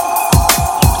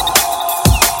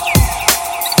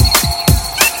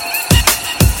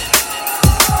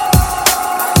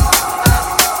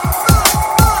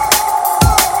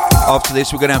 After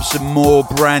this, we're going to have some more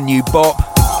brand new bop.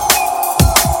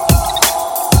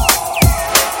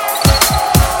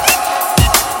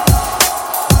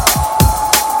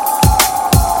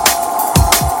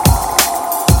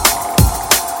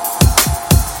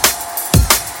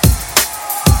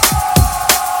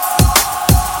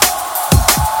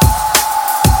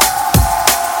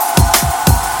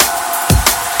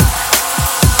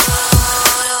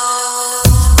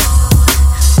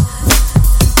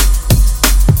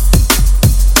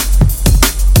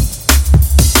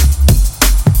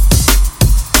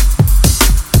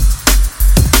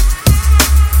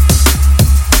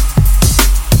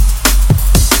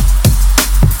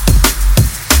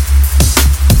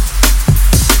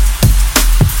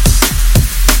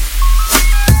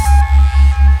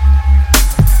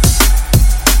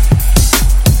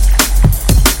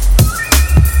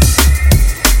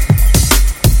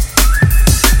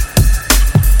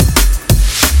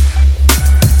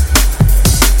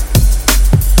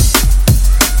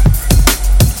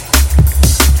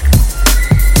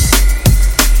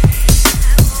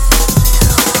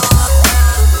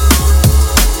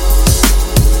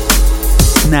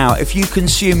 Now, if you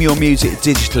consume your music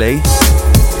digitally,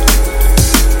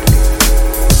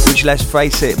 which, let's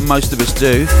face it, most of us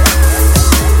do,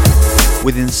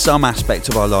 within some aspect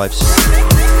of our lives,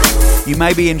 you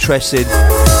may be interested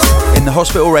in the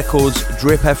Hospital Records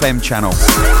Drip FM channel.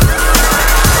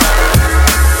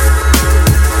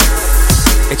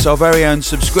 It's our very own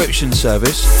subscription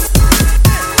service,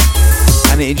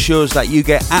 and it ensures that you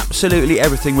get absolutely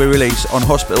everything we release on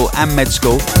Hospital and Med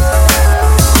School,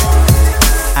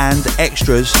 and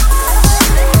extras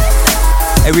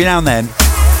every now and then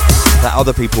that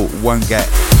other people won't get.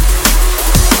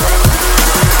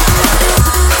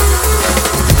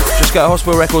 Just go to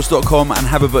hospitalrecords.com and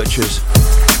have a butcher's.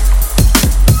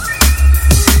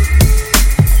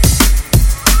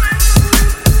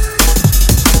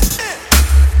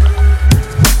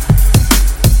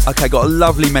 Okay, got a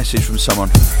lovely message from someone.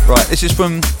 Right, this is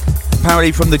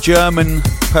apparently from the German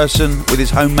person with his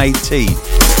homemade tea.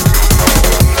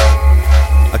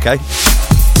 Okay.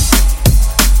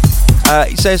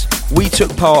 He says, we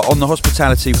took part on the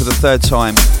hospitality for the third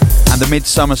time, and the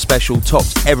Midsummer special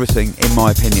topped everything in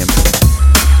my opinion.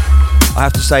 I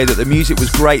have to say that the music was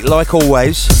great like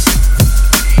always,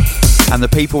 and the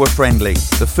people were friendly.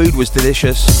 The food was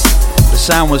delicious, the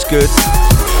sound was good.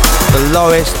 The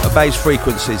lowest bass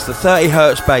frequencies, the 30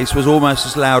 Hertz bass was almost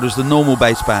as loud as the normal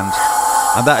bass bands,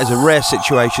 and that is a rare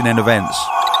situation in events.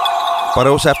 But I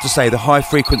also have to say the high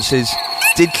frequencies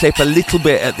did clip a little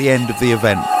bit at the end of the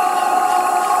event.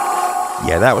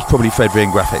 Yeah, that was probably Fedrian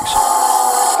graphics.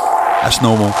 That's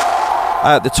normal.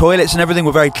 The toilets and everything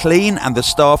were very clean, and the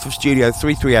staff of Studio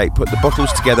 338 put the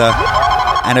bottles together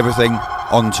and everything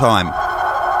on time.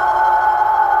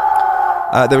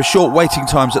 There were short waiting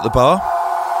times at the bar.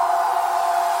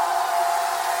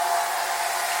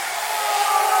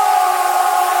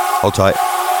 Hold tight.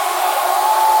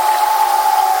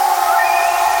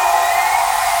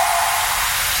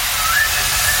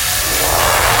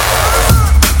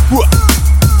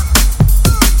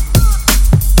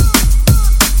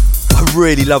 I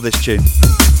really love this tune.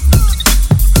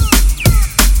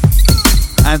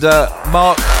 And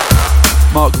Mark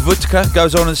Vutka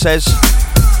goes on and says,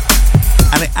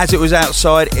 and as it was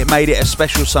outside, it made it a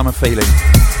special summer feeling.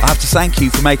 I have to thank you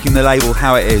for making the label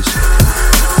how it is.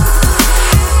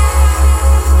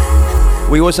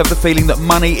 We always have the feeling that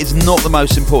money is not the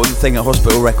most important thing at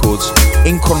Hospital Records,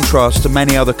 in contrast to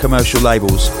many other commercial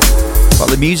labels. But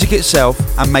the music itself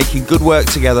and making good work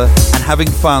together and having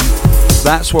fun,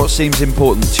 that's what seems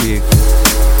important to you.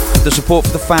 The support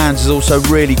for the fans is also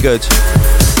really good.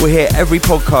 We hear every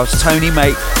podcast Tony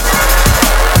make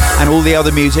and all the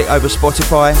other music over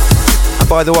Spotify. And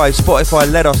by the way,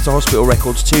 Spotify led us to Hospital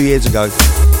Records 2 years ago.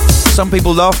 Some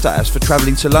people laughed at us for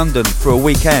travelling to London for a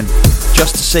weekend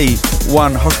just to see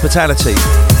one hospitality,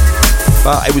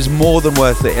 but it was more than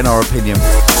worth it in our opinion.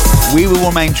 We will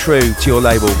remain true to your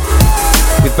label.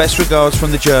 With best regards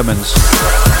from the Germans,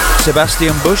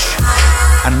 Sebastian Busch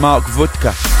and Mark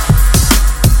Vutka.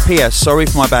 P.S. Sorry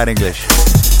for my bad English.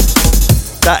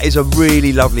 That is a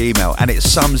really lovely email, and it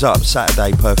sums up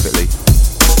Saturday perfectly.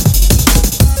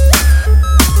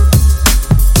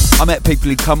 I met people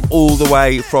who come all the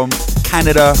way from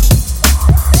Canada,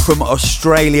 from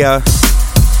Australia,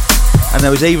 and there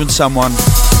was even someone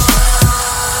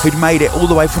who'd made it all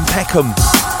the way from Peckham.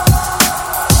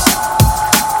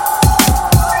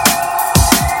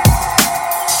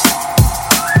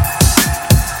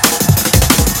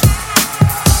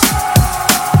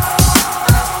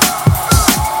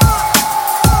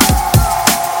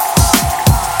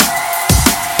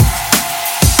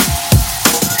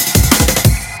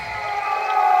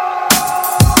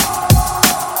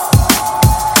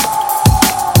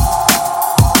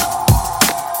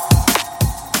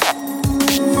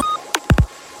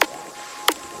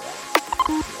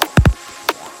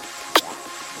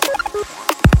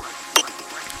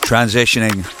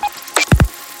 Transitioning,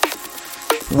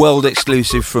 world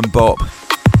exclusive from Bop.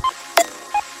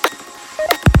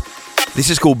 This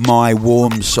is called My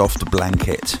Warm Soft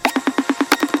Blanket.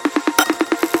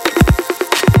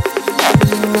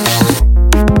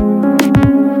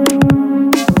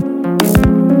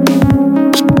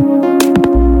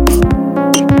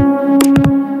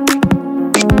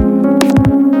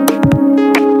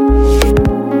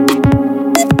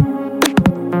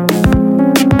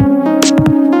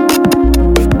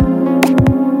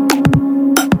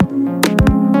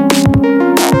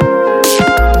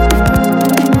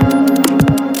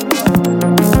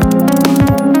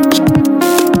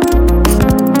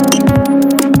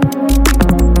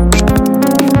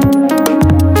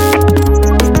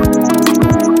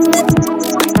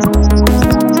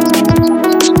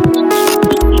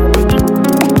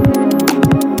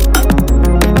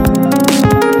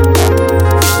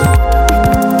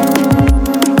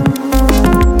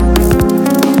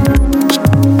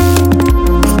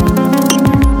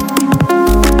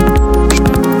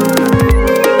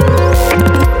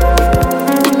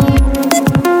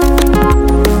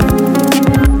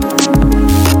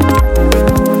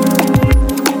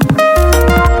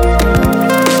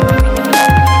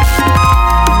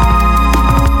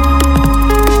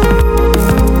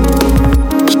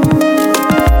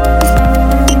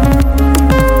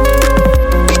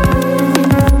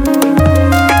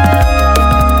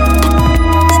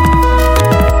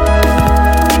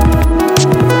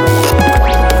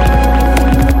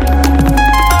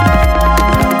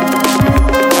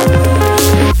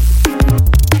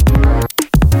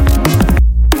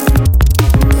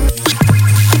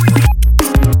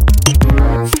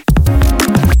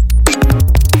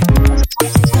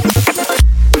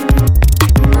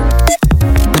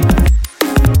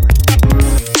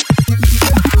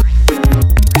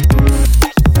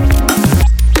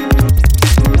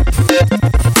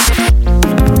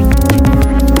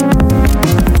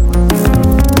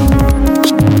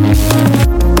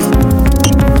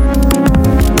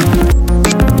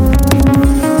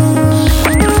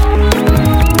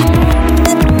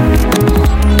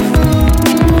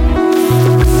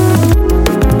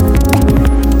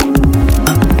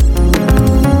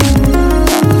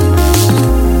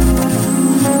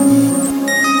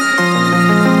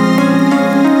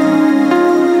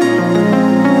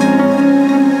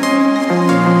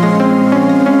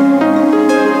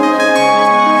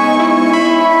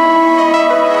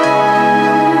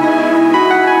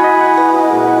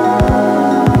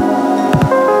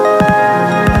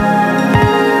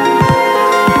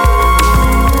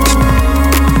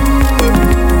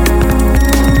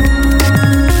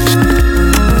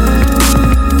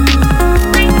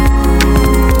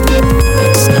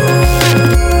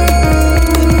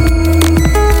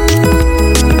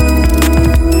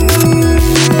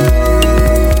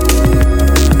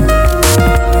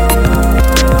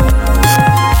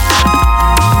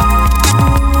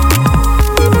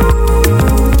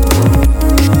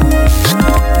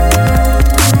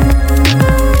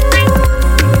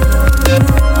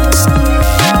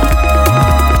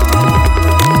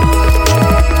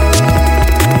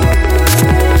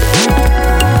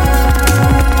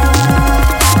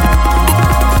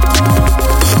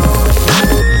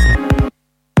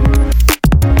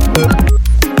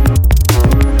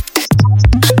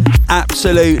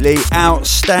 absolutely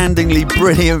outstandingly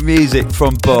brilliant music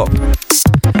from Bop.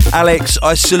 Alex,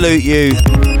 I salute you.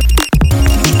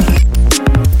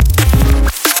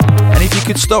 And if you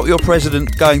could stop your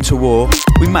president going to war,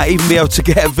 we might even be able to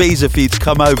get a visa for you to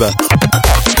come over.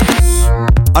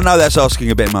 I know that's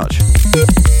asking a bit much.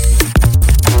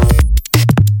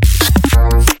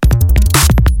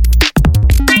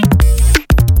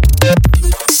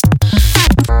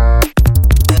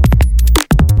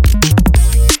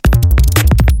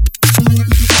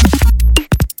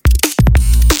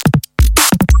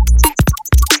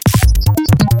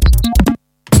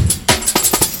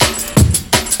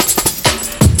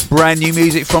 Brand new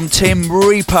music from Tim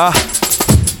Reaper.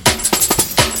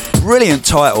 Brilliant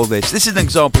title this. This is an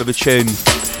example of a tune.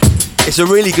 It's a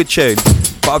really good tune,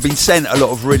 but I've been sent a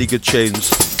lot of really good tunes.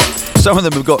 Some of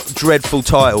them have got dreadful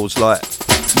titles, like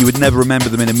you would never remember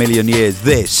them in a million years.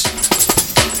 This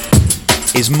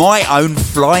is My Own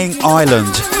Flying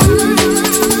Island.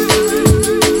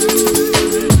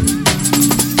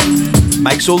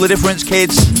 Makes all the difference,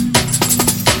 kids.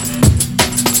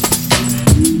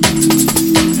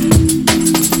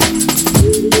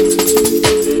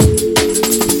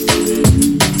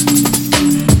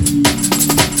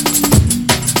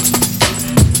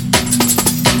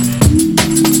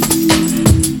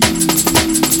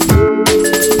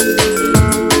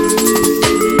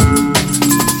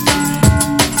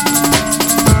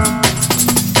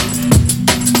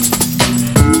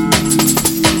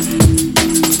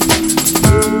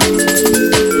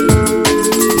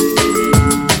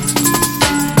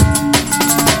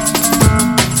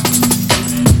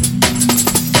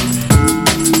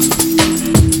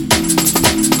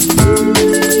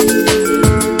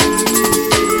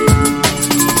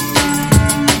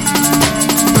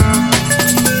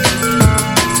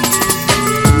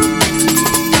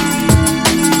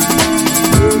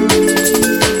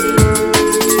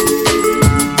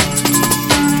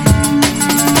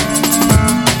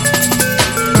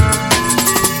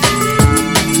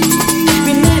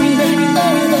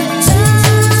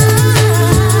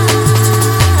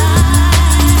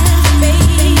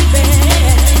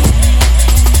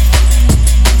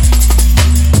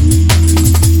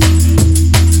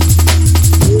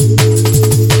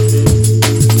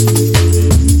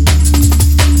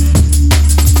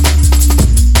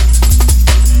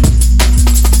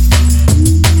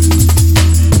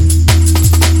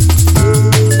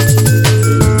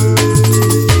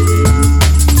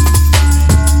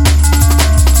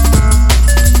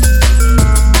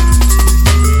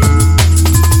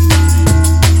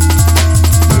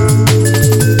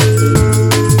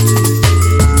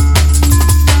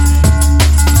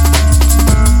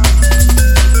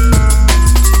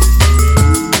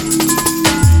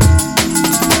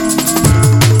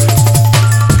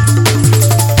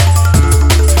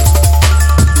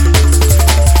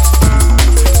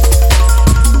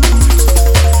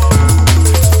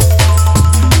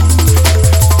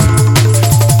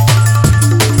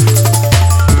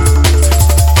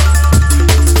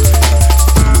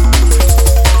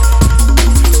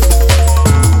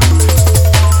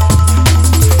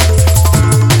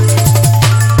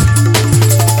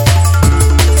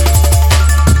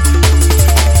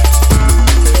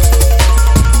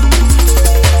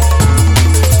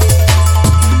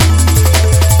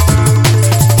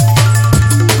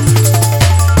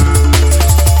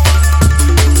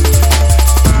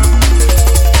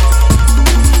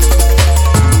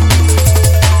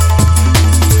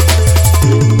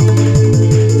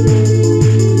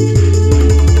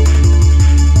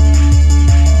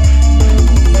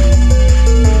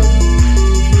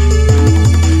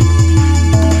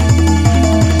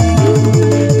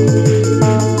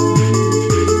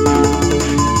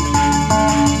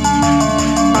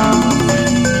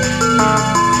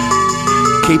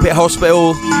 Keep it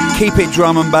hospital, keep it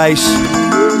drum and bass.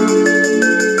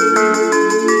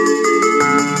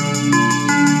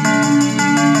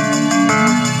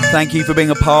 Thank you for being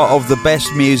a part of the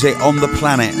best music on the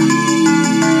planet.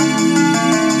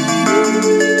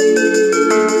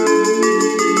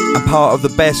 And part of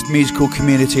the best musical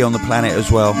community on the planet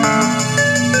as well.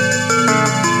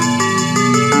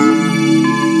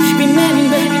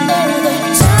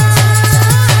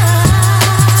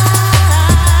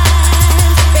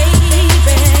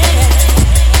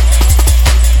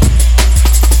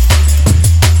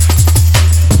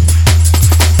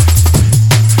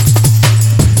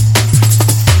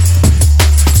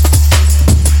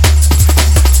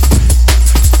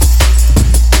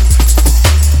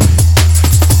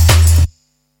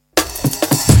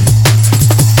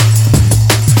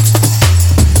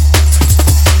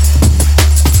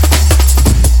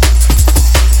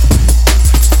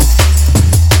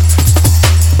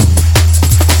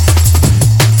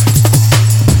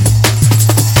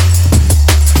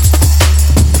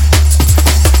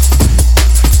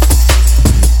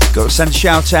 Got to send a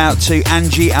shout out to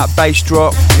Angie at Bass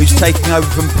Drop, who's taking over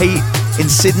from Pete in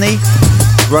Sydney,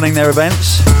 running their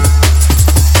events.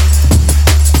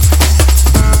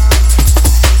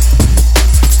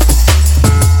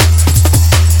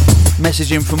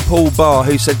 Messaging from Paul Barr,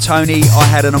 who said, Tony, I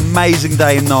had an amazing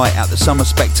day and night at the Summer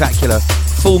Spectacular.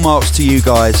 Full marks to you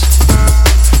guys.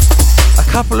 A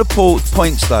couple of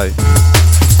points though.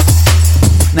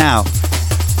 Now,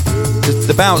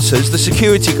 the bouncers, the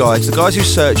security guys, the guys who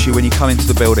search you when you come into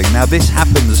the building. Now this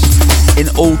happens in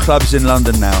all clubs in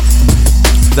London now.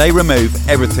 They remove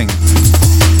everything.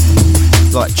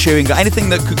 Like chewing gum, anything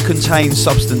that could contain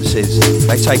substances,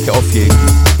 they take it off you.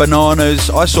 Bananas,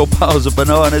 I saw piles of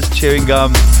bananas, chewing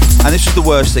gum, and this was the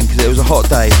worst thing because it was a hot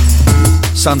day.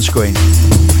 Sunscreen.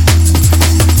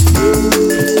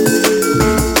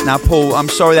 Now Paul, I'm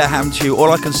sorry that happened to you.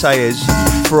 All I can say is,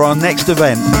 for our next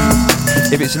event,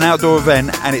 if it's an outdoor event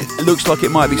and it looks like it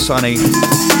might be sunny,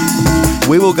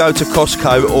 we will go to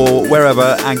Costco or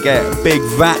wherever and get big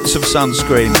vats of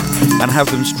sunscreen and have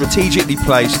them strategically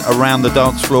placed around the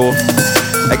dance floor,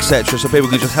 etc., so people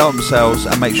can just help themselves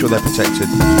and make sure they're protected.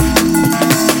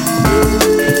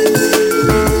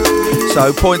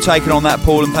 So, point taken on that,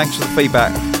 Paul, and thanks for the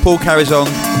feedback. Paul carries on.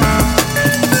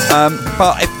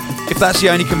 But if that's the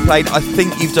only complaint, I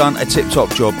think you've done a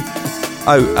tip-top job.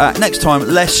 Next time,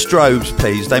 less strobes,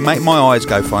 please. They make my eyes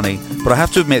go funny. But I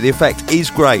have to admit, the effect is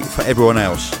great for everyone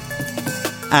else.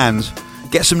 And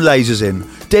get some lasers in.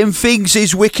 Them things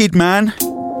is wicked, man.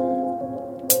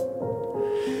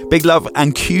 Big love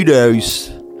and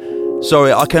kudos.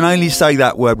 Sorry, I can only say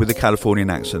that word with a Californian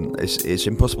accent. It's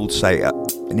impossible to say it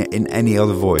in any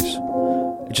other voice.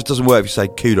 It just doesn't work if you say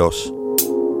kudos.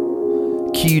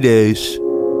 Kudos.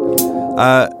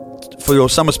 For your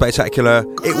Summer Spectacular,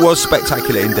 it was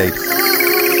spectacular indeed.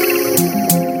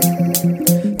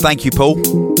 Thank you, Paul.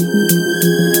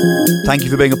 Thank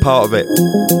you for being a part of it.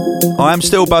 I am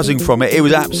still buzzing from it. It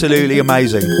was absolutely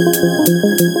amazing.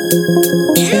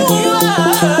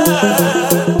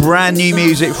 Brand new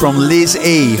music from Liz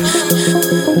E.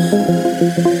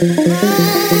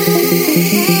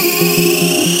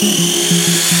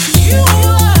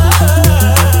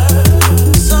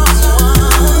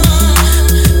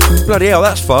 Bloody hell,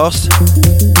 that's fast.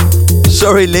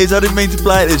 Sorry, Liz, I didn't mean to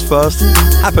play it this fast.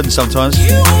 Happens sometimes.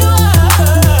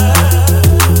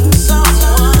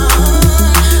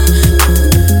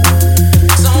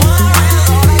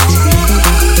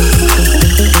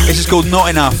 This is called Not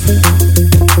Enough.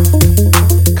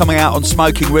 Coming out on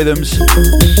Smoking Rhythms.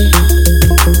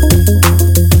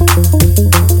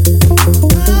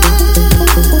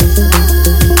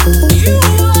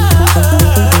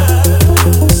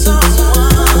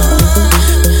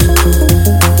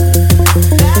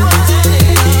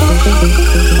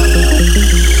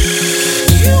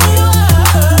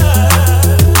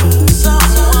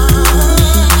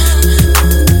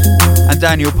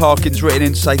 Daniel Parkins written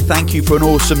in to say thank you for an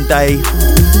awesome day.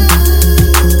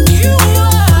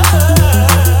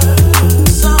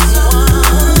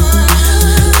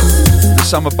 The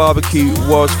summer barbecue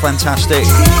was fantastic.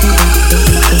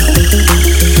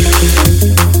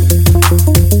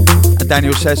 And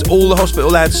Daniel says all the hospital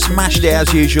lads smashed it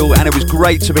as usual and it was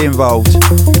great to be involved,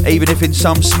 even if in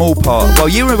some small part. Well,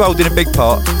 you were involved in a big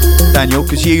part, Daniel,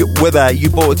 because you were there, you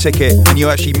bought a ticket and you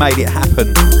actually made it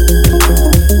happen.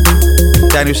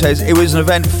 Daniel says it was an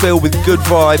event filled with good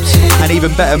vibes and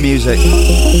even better music.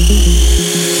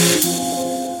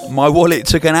 My wallet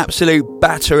took an absolute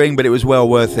battering, but it was well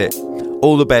worth it.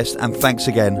 All the best and thanks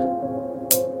again.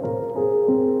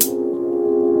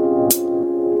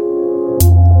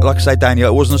 Like I say, Daniel,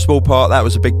 it wasn't a small part, that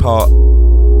was a big part.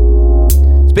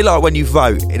 It's a bit like when you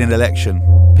vote in an election.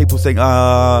 People think,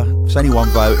 it's only one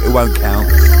vote, it won't count.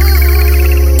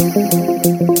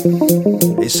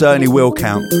 It certainly will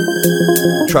count.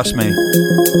 Trust me.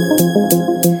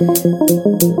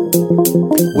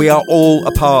 We are all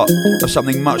a part of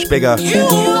something much bigger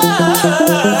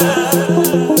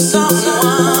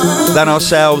than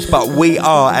ourselves, but we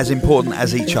are as important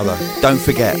as each other. Don't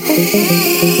forget.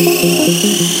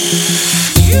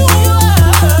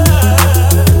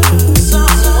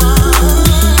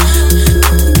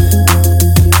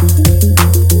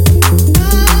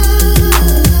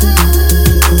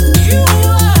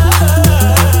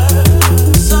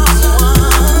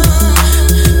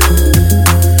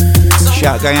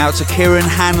 Shout going out to Kieran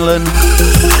Hanlon.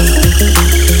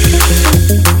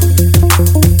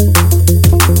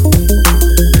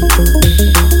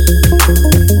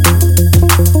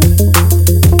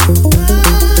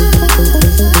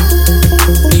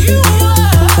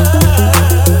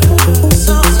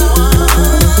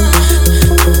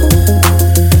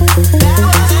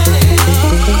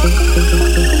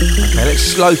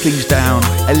 slow things down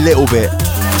a little bit.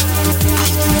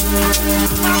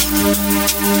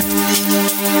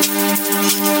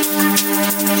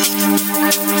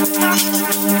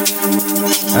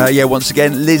 Yeah, once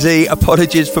again, Lizzie,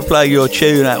 apologies for playing your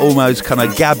tune at almost kind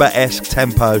of Gabba-esque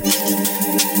tempo.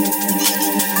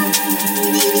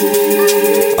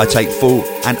 I take full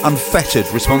and unfettered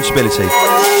responsibility.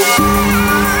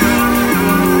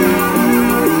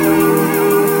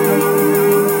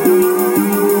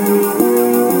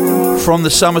 From the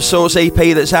Somersaults EP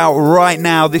that's out right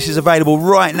now, this is available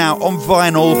right now on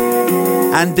vinyl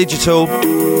and digital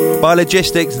by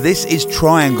Logistics. This is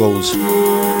Triangles.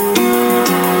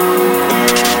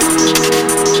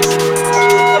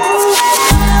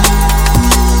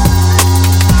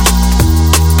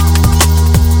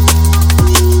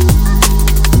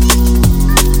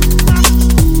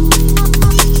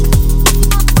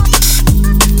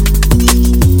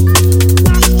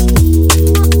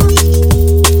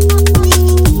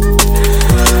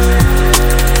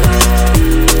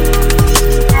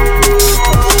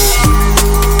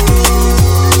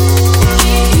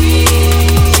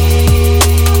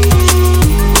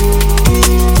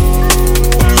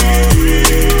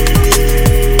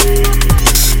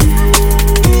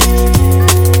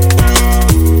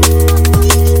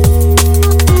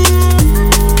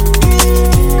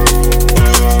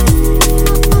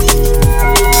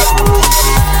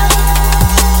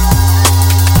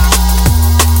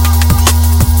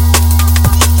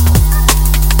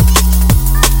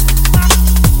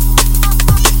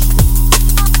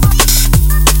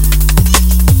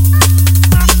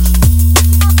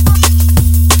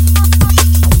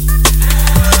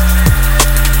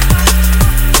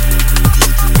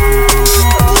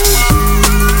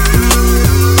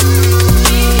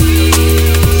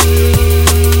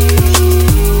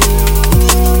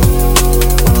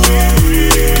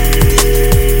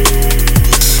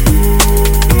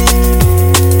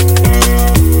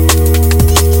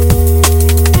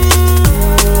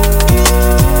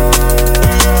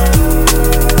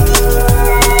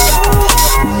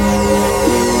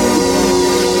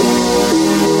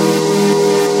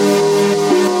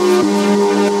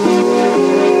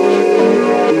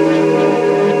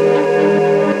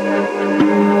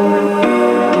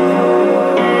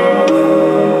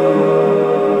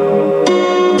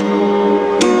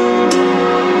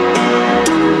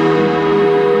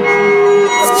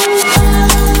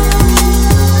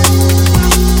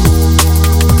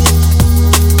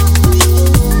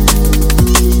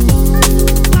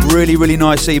 Really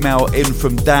nice email in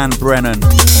from Dan Brennan,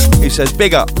 who says,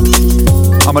 big up,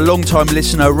 I'm a long time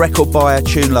listener, record buyer,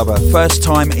 tune lover, first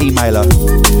time emailer.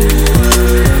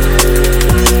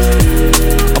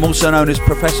 I'm also known as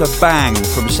Professor Bang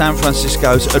from San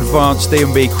Francisco's advanced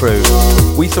D&B crew.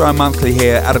 We throw a monthly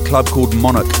here at a club called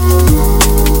Monarch.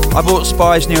 I bought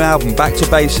Spy's new album, Back to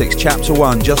Basics, Chapter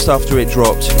 1, just after it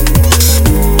dropped.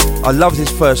 I love this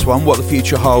first one, What the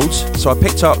Future Holds, so I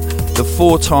picked up the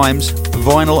 4 times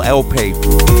vinyl LP.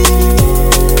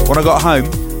 When I got home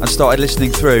and started listening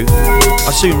through,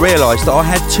 I soon realised that I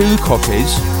had 2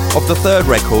 copies of the 3rd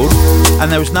record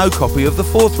and there was no copy of the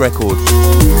 4th record.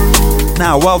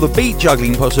 Now, while the beat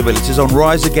juggling possibilities on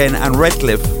Rise Again and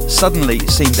Redcliffe suddenly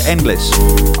seemed endless,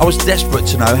 I was desperate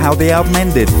to know how the album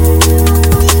ended.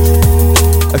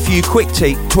 A few quick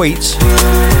tweets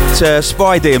to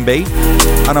Spy D&B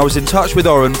and I was in touch with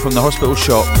Oren from the hospital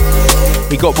shop.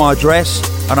 He got my address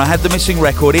and I had the missing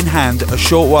record in hand a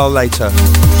short while later.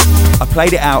 I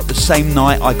played it out the same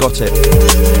night I got it.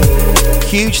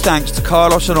 Huge thanks to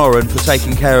Carlos and Oren for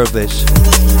taking care of this.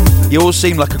 You all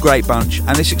seem like a great bunch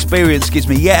and this experience gives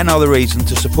me yet another reason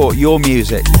to support your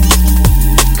music.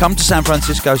 Come to San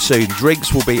Francisco soon,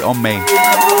 drinks will be on me.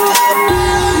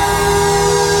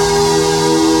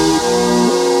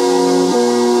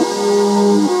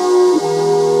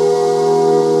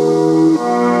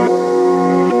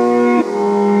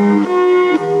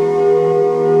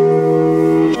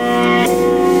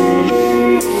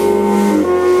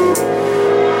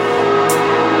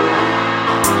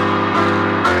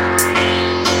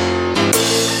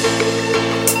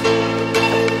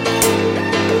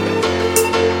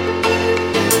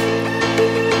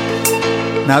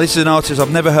 Now this is an artist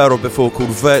I've never heard of before called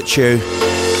Virtue.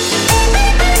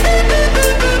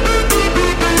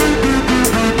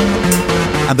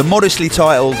 And the modestly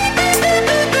titled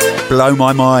Blow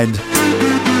My Mind.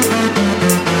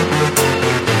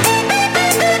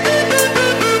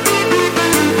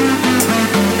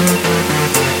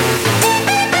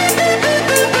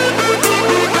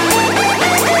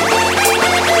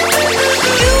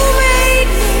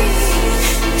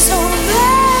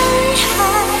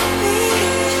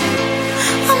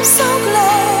 So glad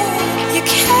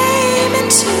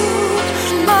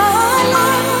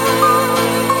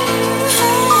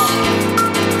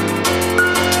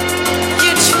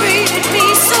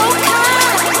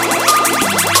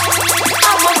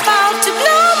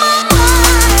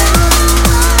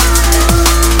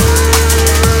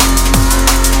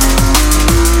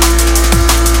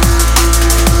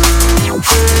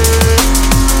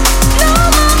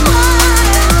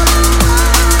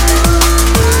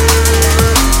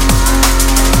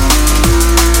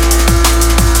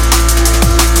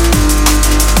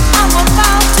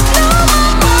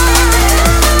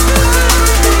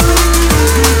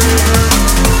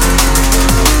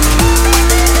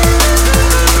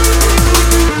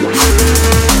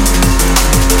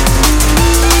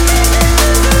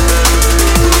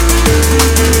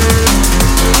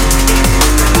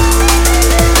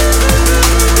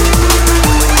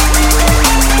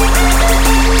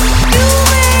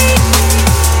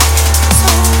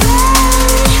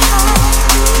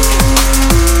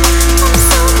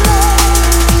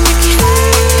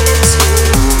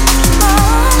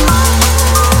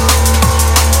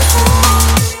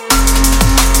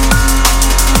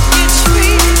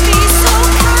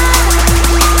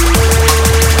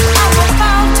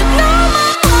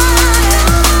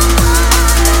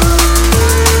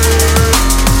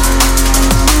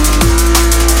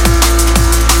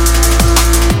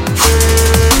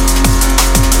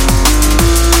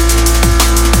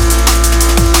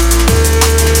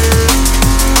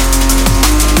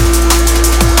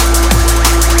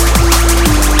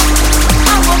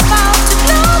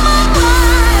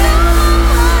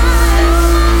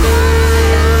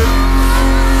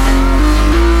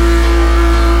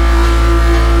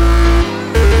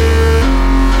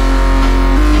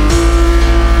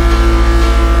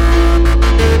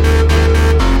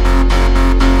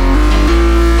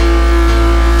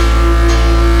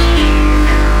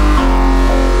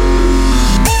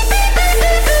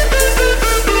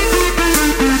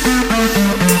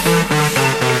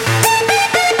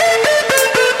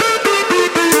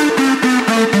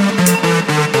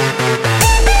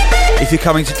If you're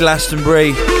coming to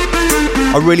Glastonbury,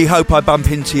 I really hope I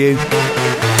bump into you.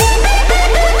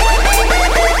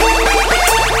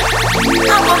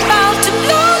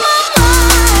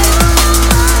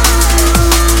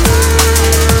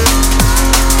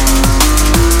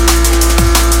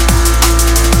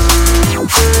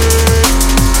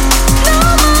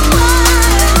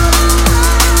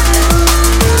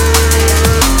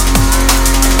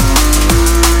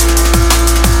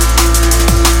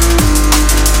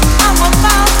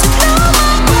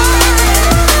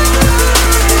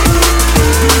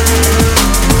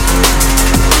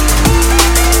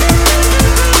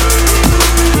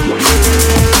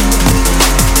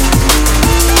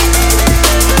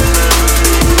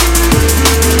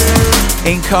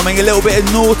 Incoming, a little bit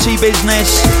of naughty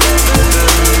business.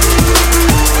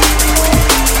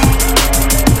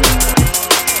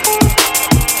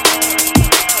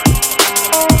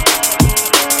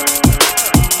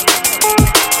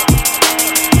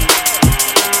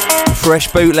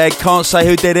 Fresh bootleg, can't say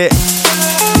who did it.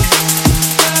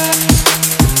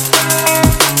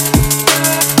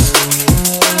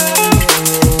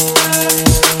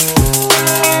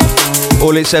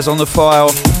 All it says on the file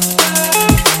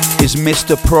is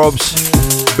Mr. Probs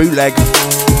bootleg.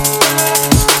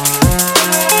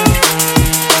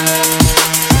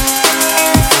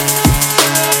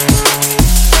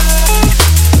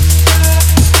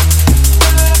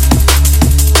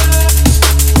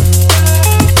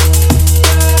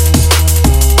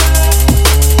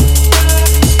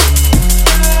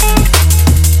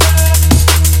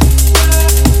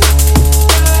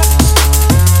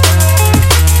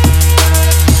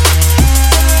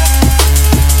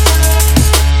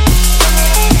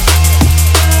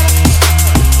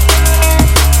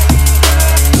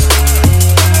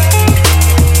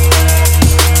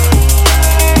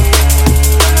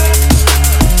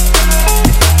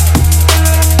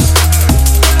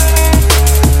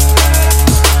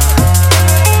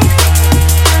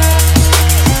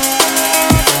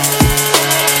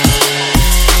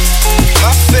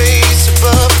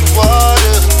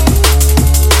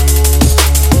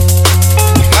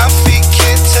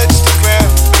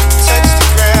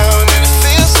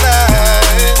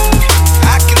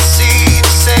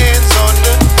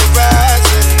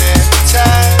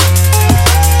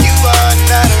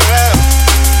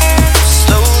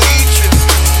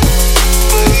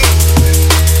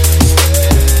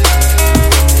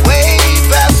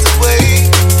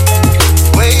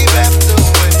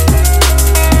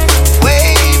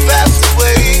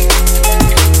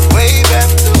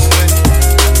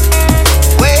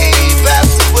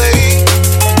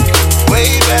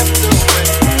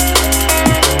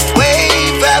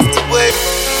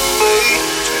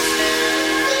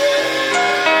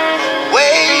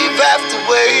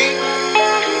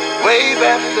 wave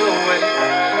after wave,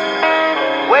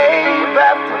 wave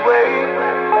after wave,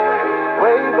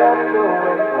 wave after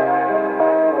wave,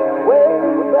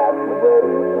 wave after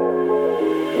wave.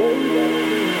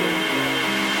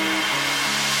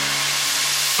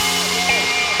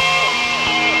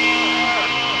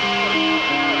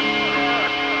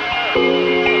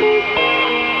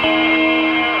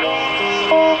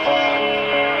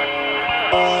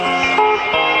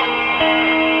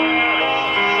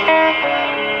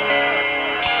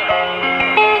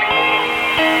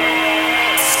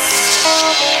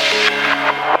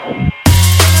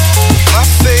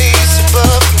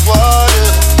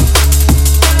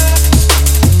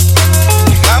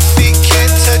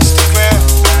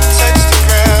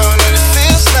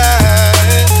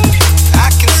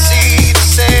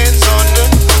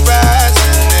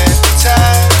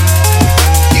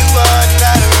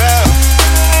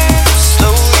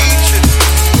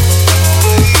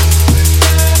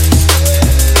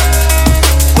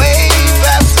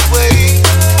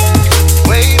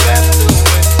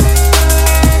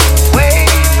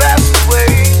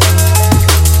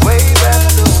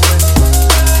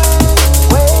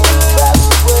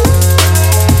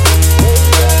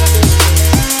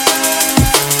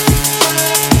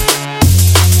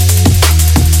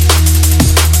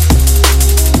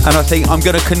 And I think I'm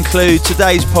going to conclude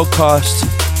today's podcast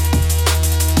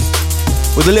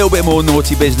with a little bit more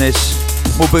naughty business,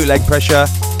 more bootleg pressure.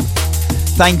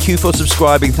 Thank you for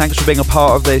subscribing. Thanks for being a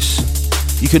part of this.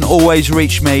 You can always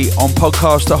reach me on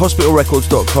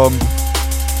podcast@hospitalrecords.com,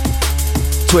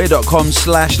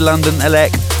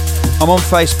 twitter.com/LondonElec. I'm on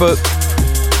Facebook.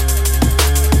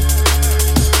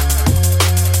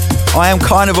 I am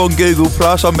kind of on Google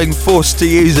Plus. I'm being forced to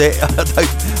use it.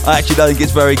 I actually don't think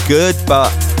it's very good,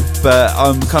 but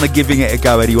I'm kind of giving it a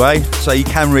go anyway. So you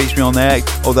can reach me on there,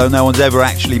 although no one's ever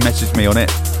actually messaged me on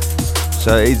it.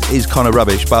 So it is kind of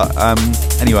rubbish. But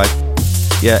anyway,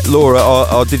 yeah, Laura,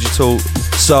 our digital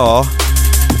czar,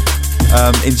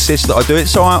 insists that I do it,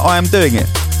 so I am doing it.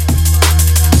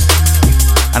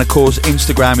 And of course,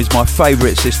 Instagram is my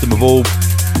favourite system of all.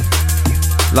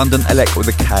 London Elec with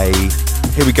a K.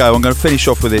 Here we go. I'm going to finish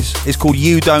off with this. It's called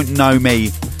You Don't Know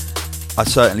Me. I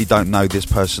certainly don't know this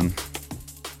person.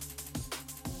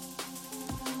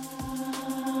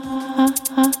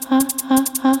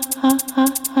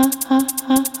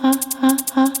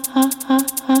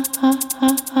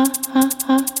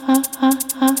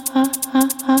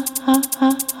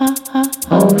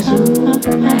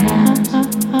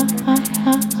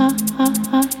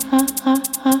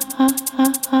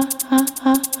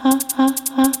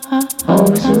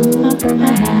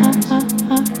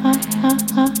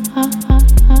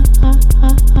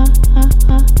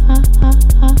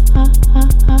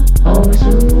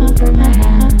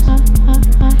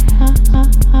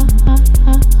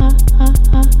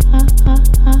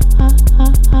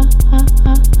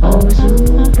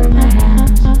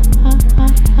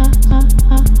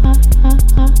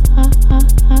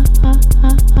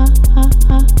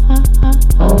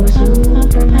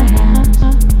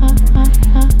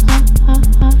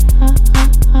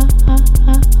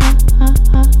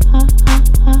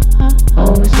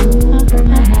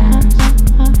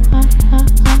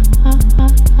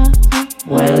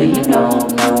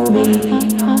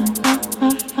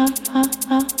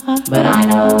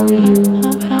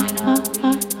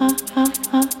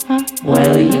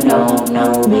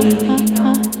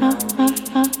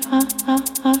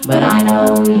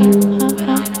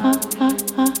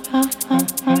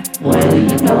 Well,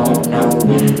 you don't know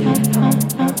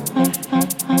me.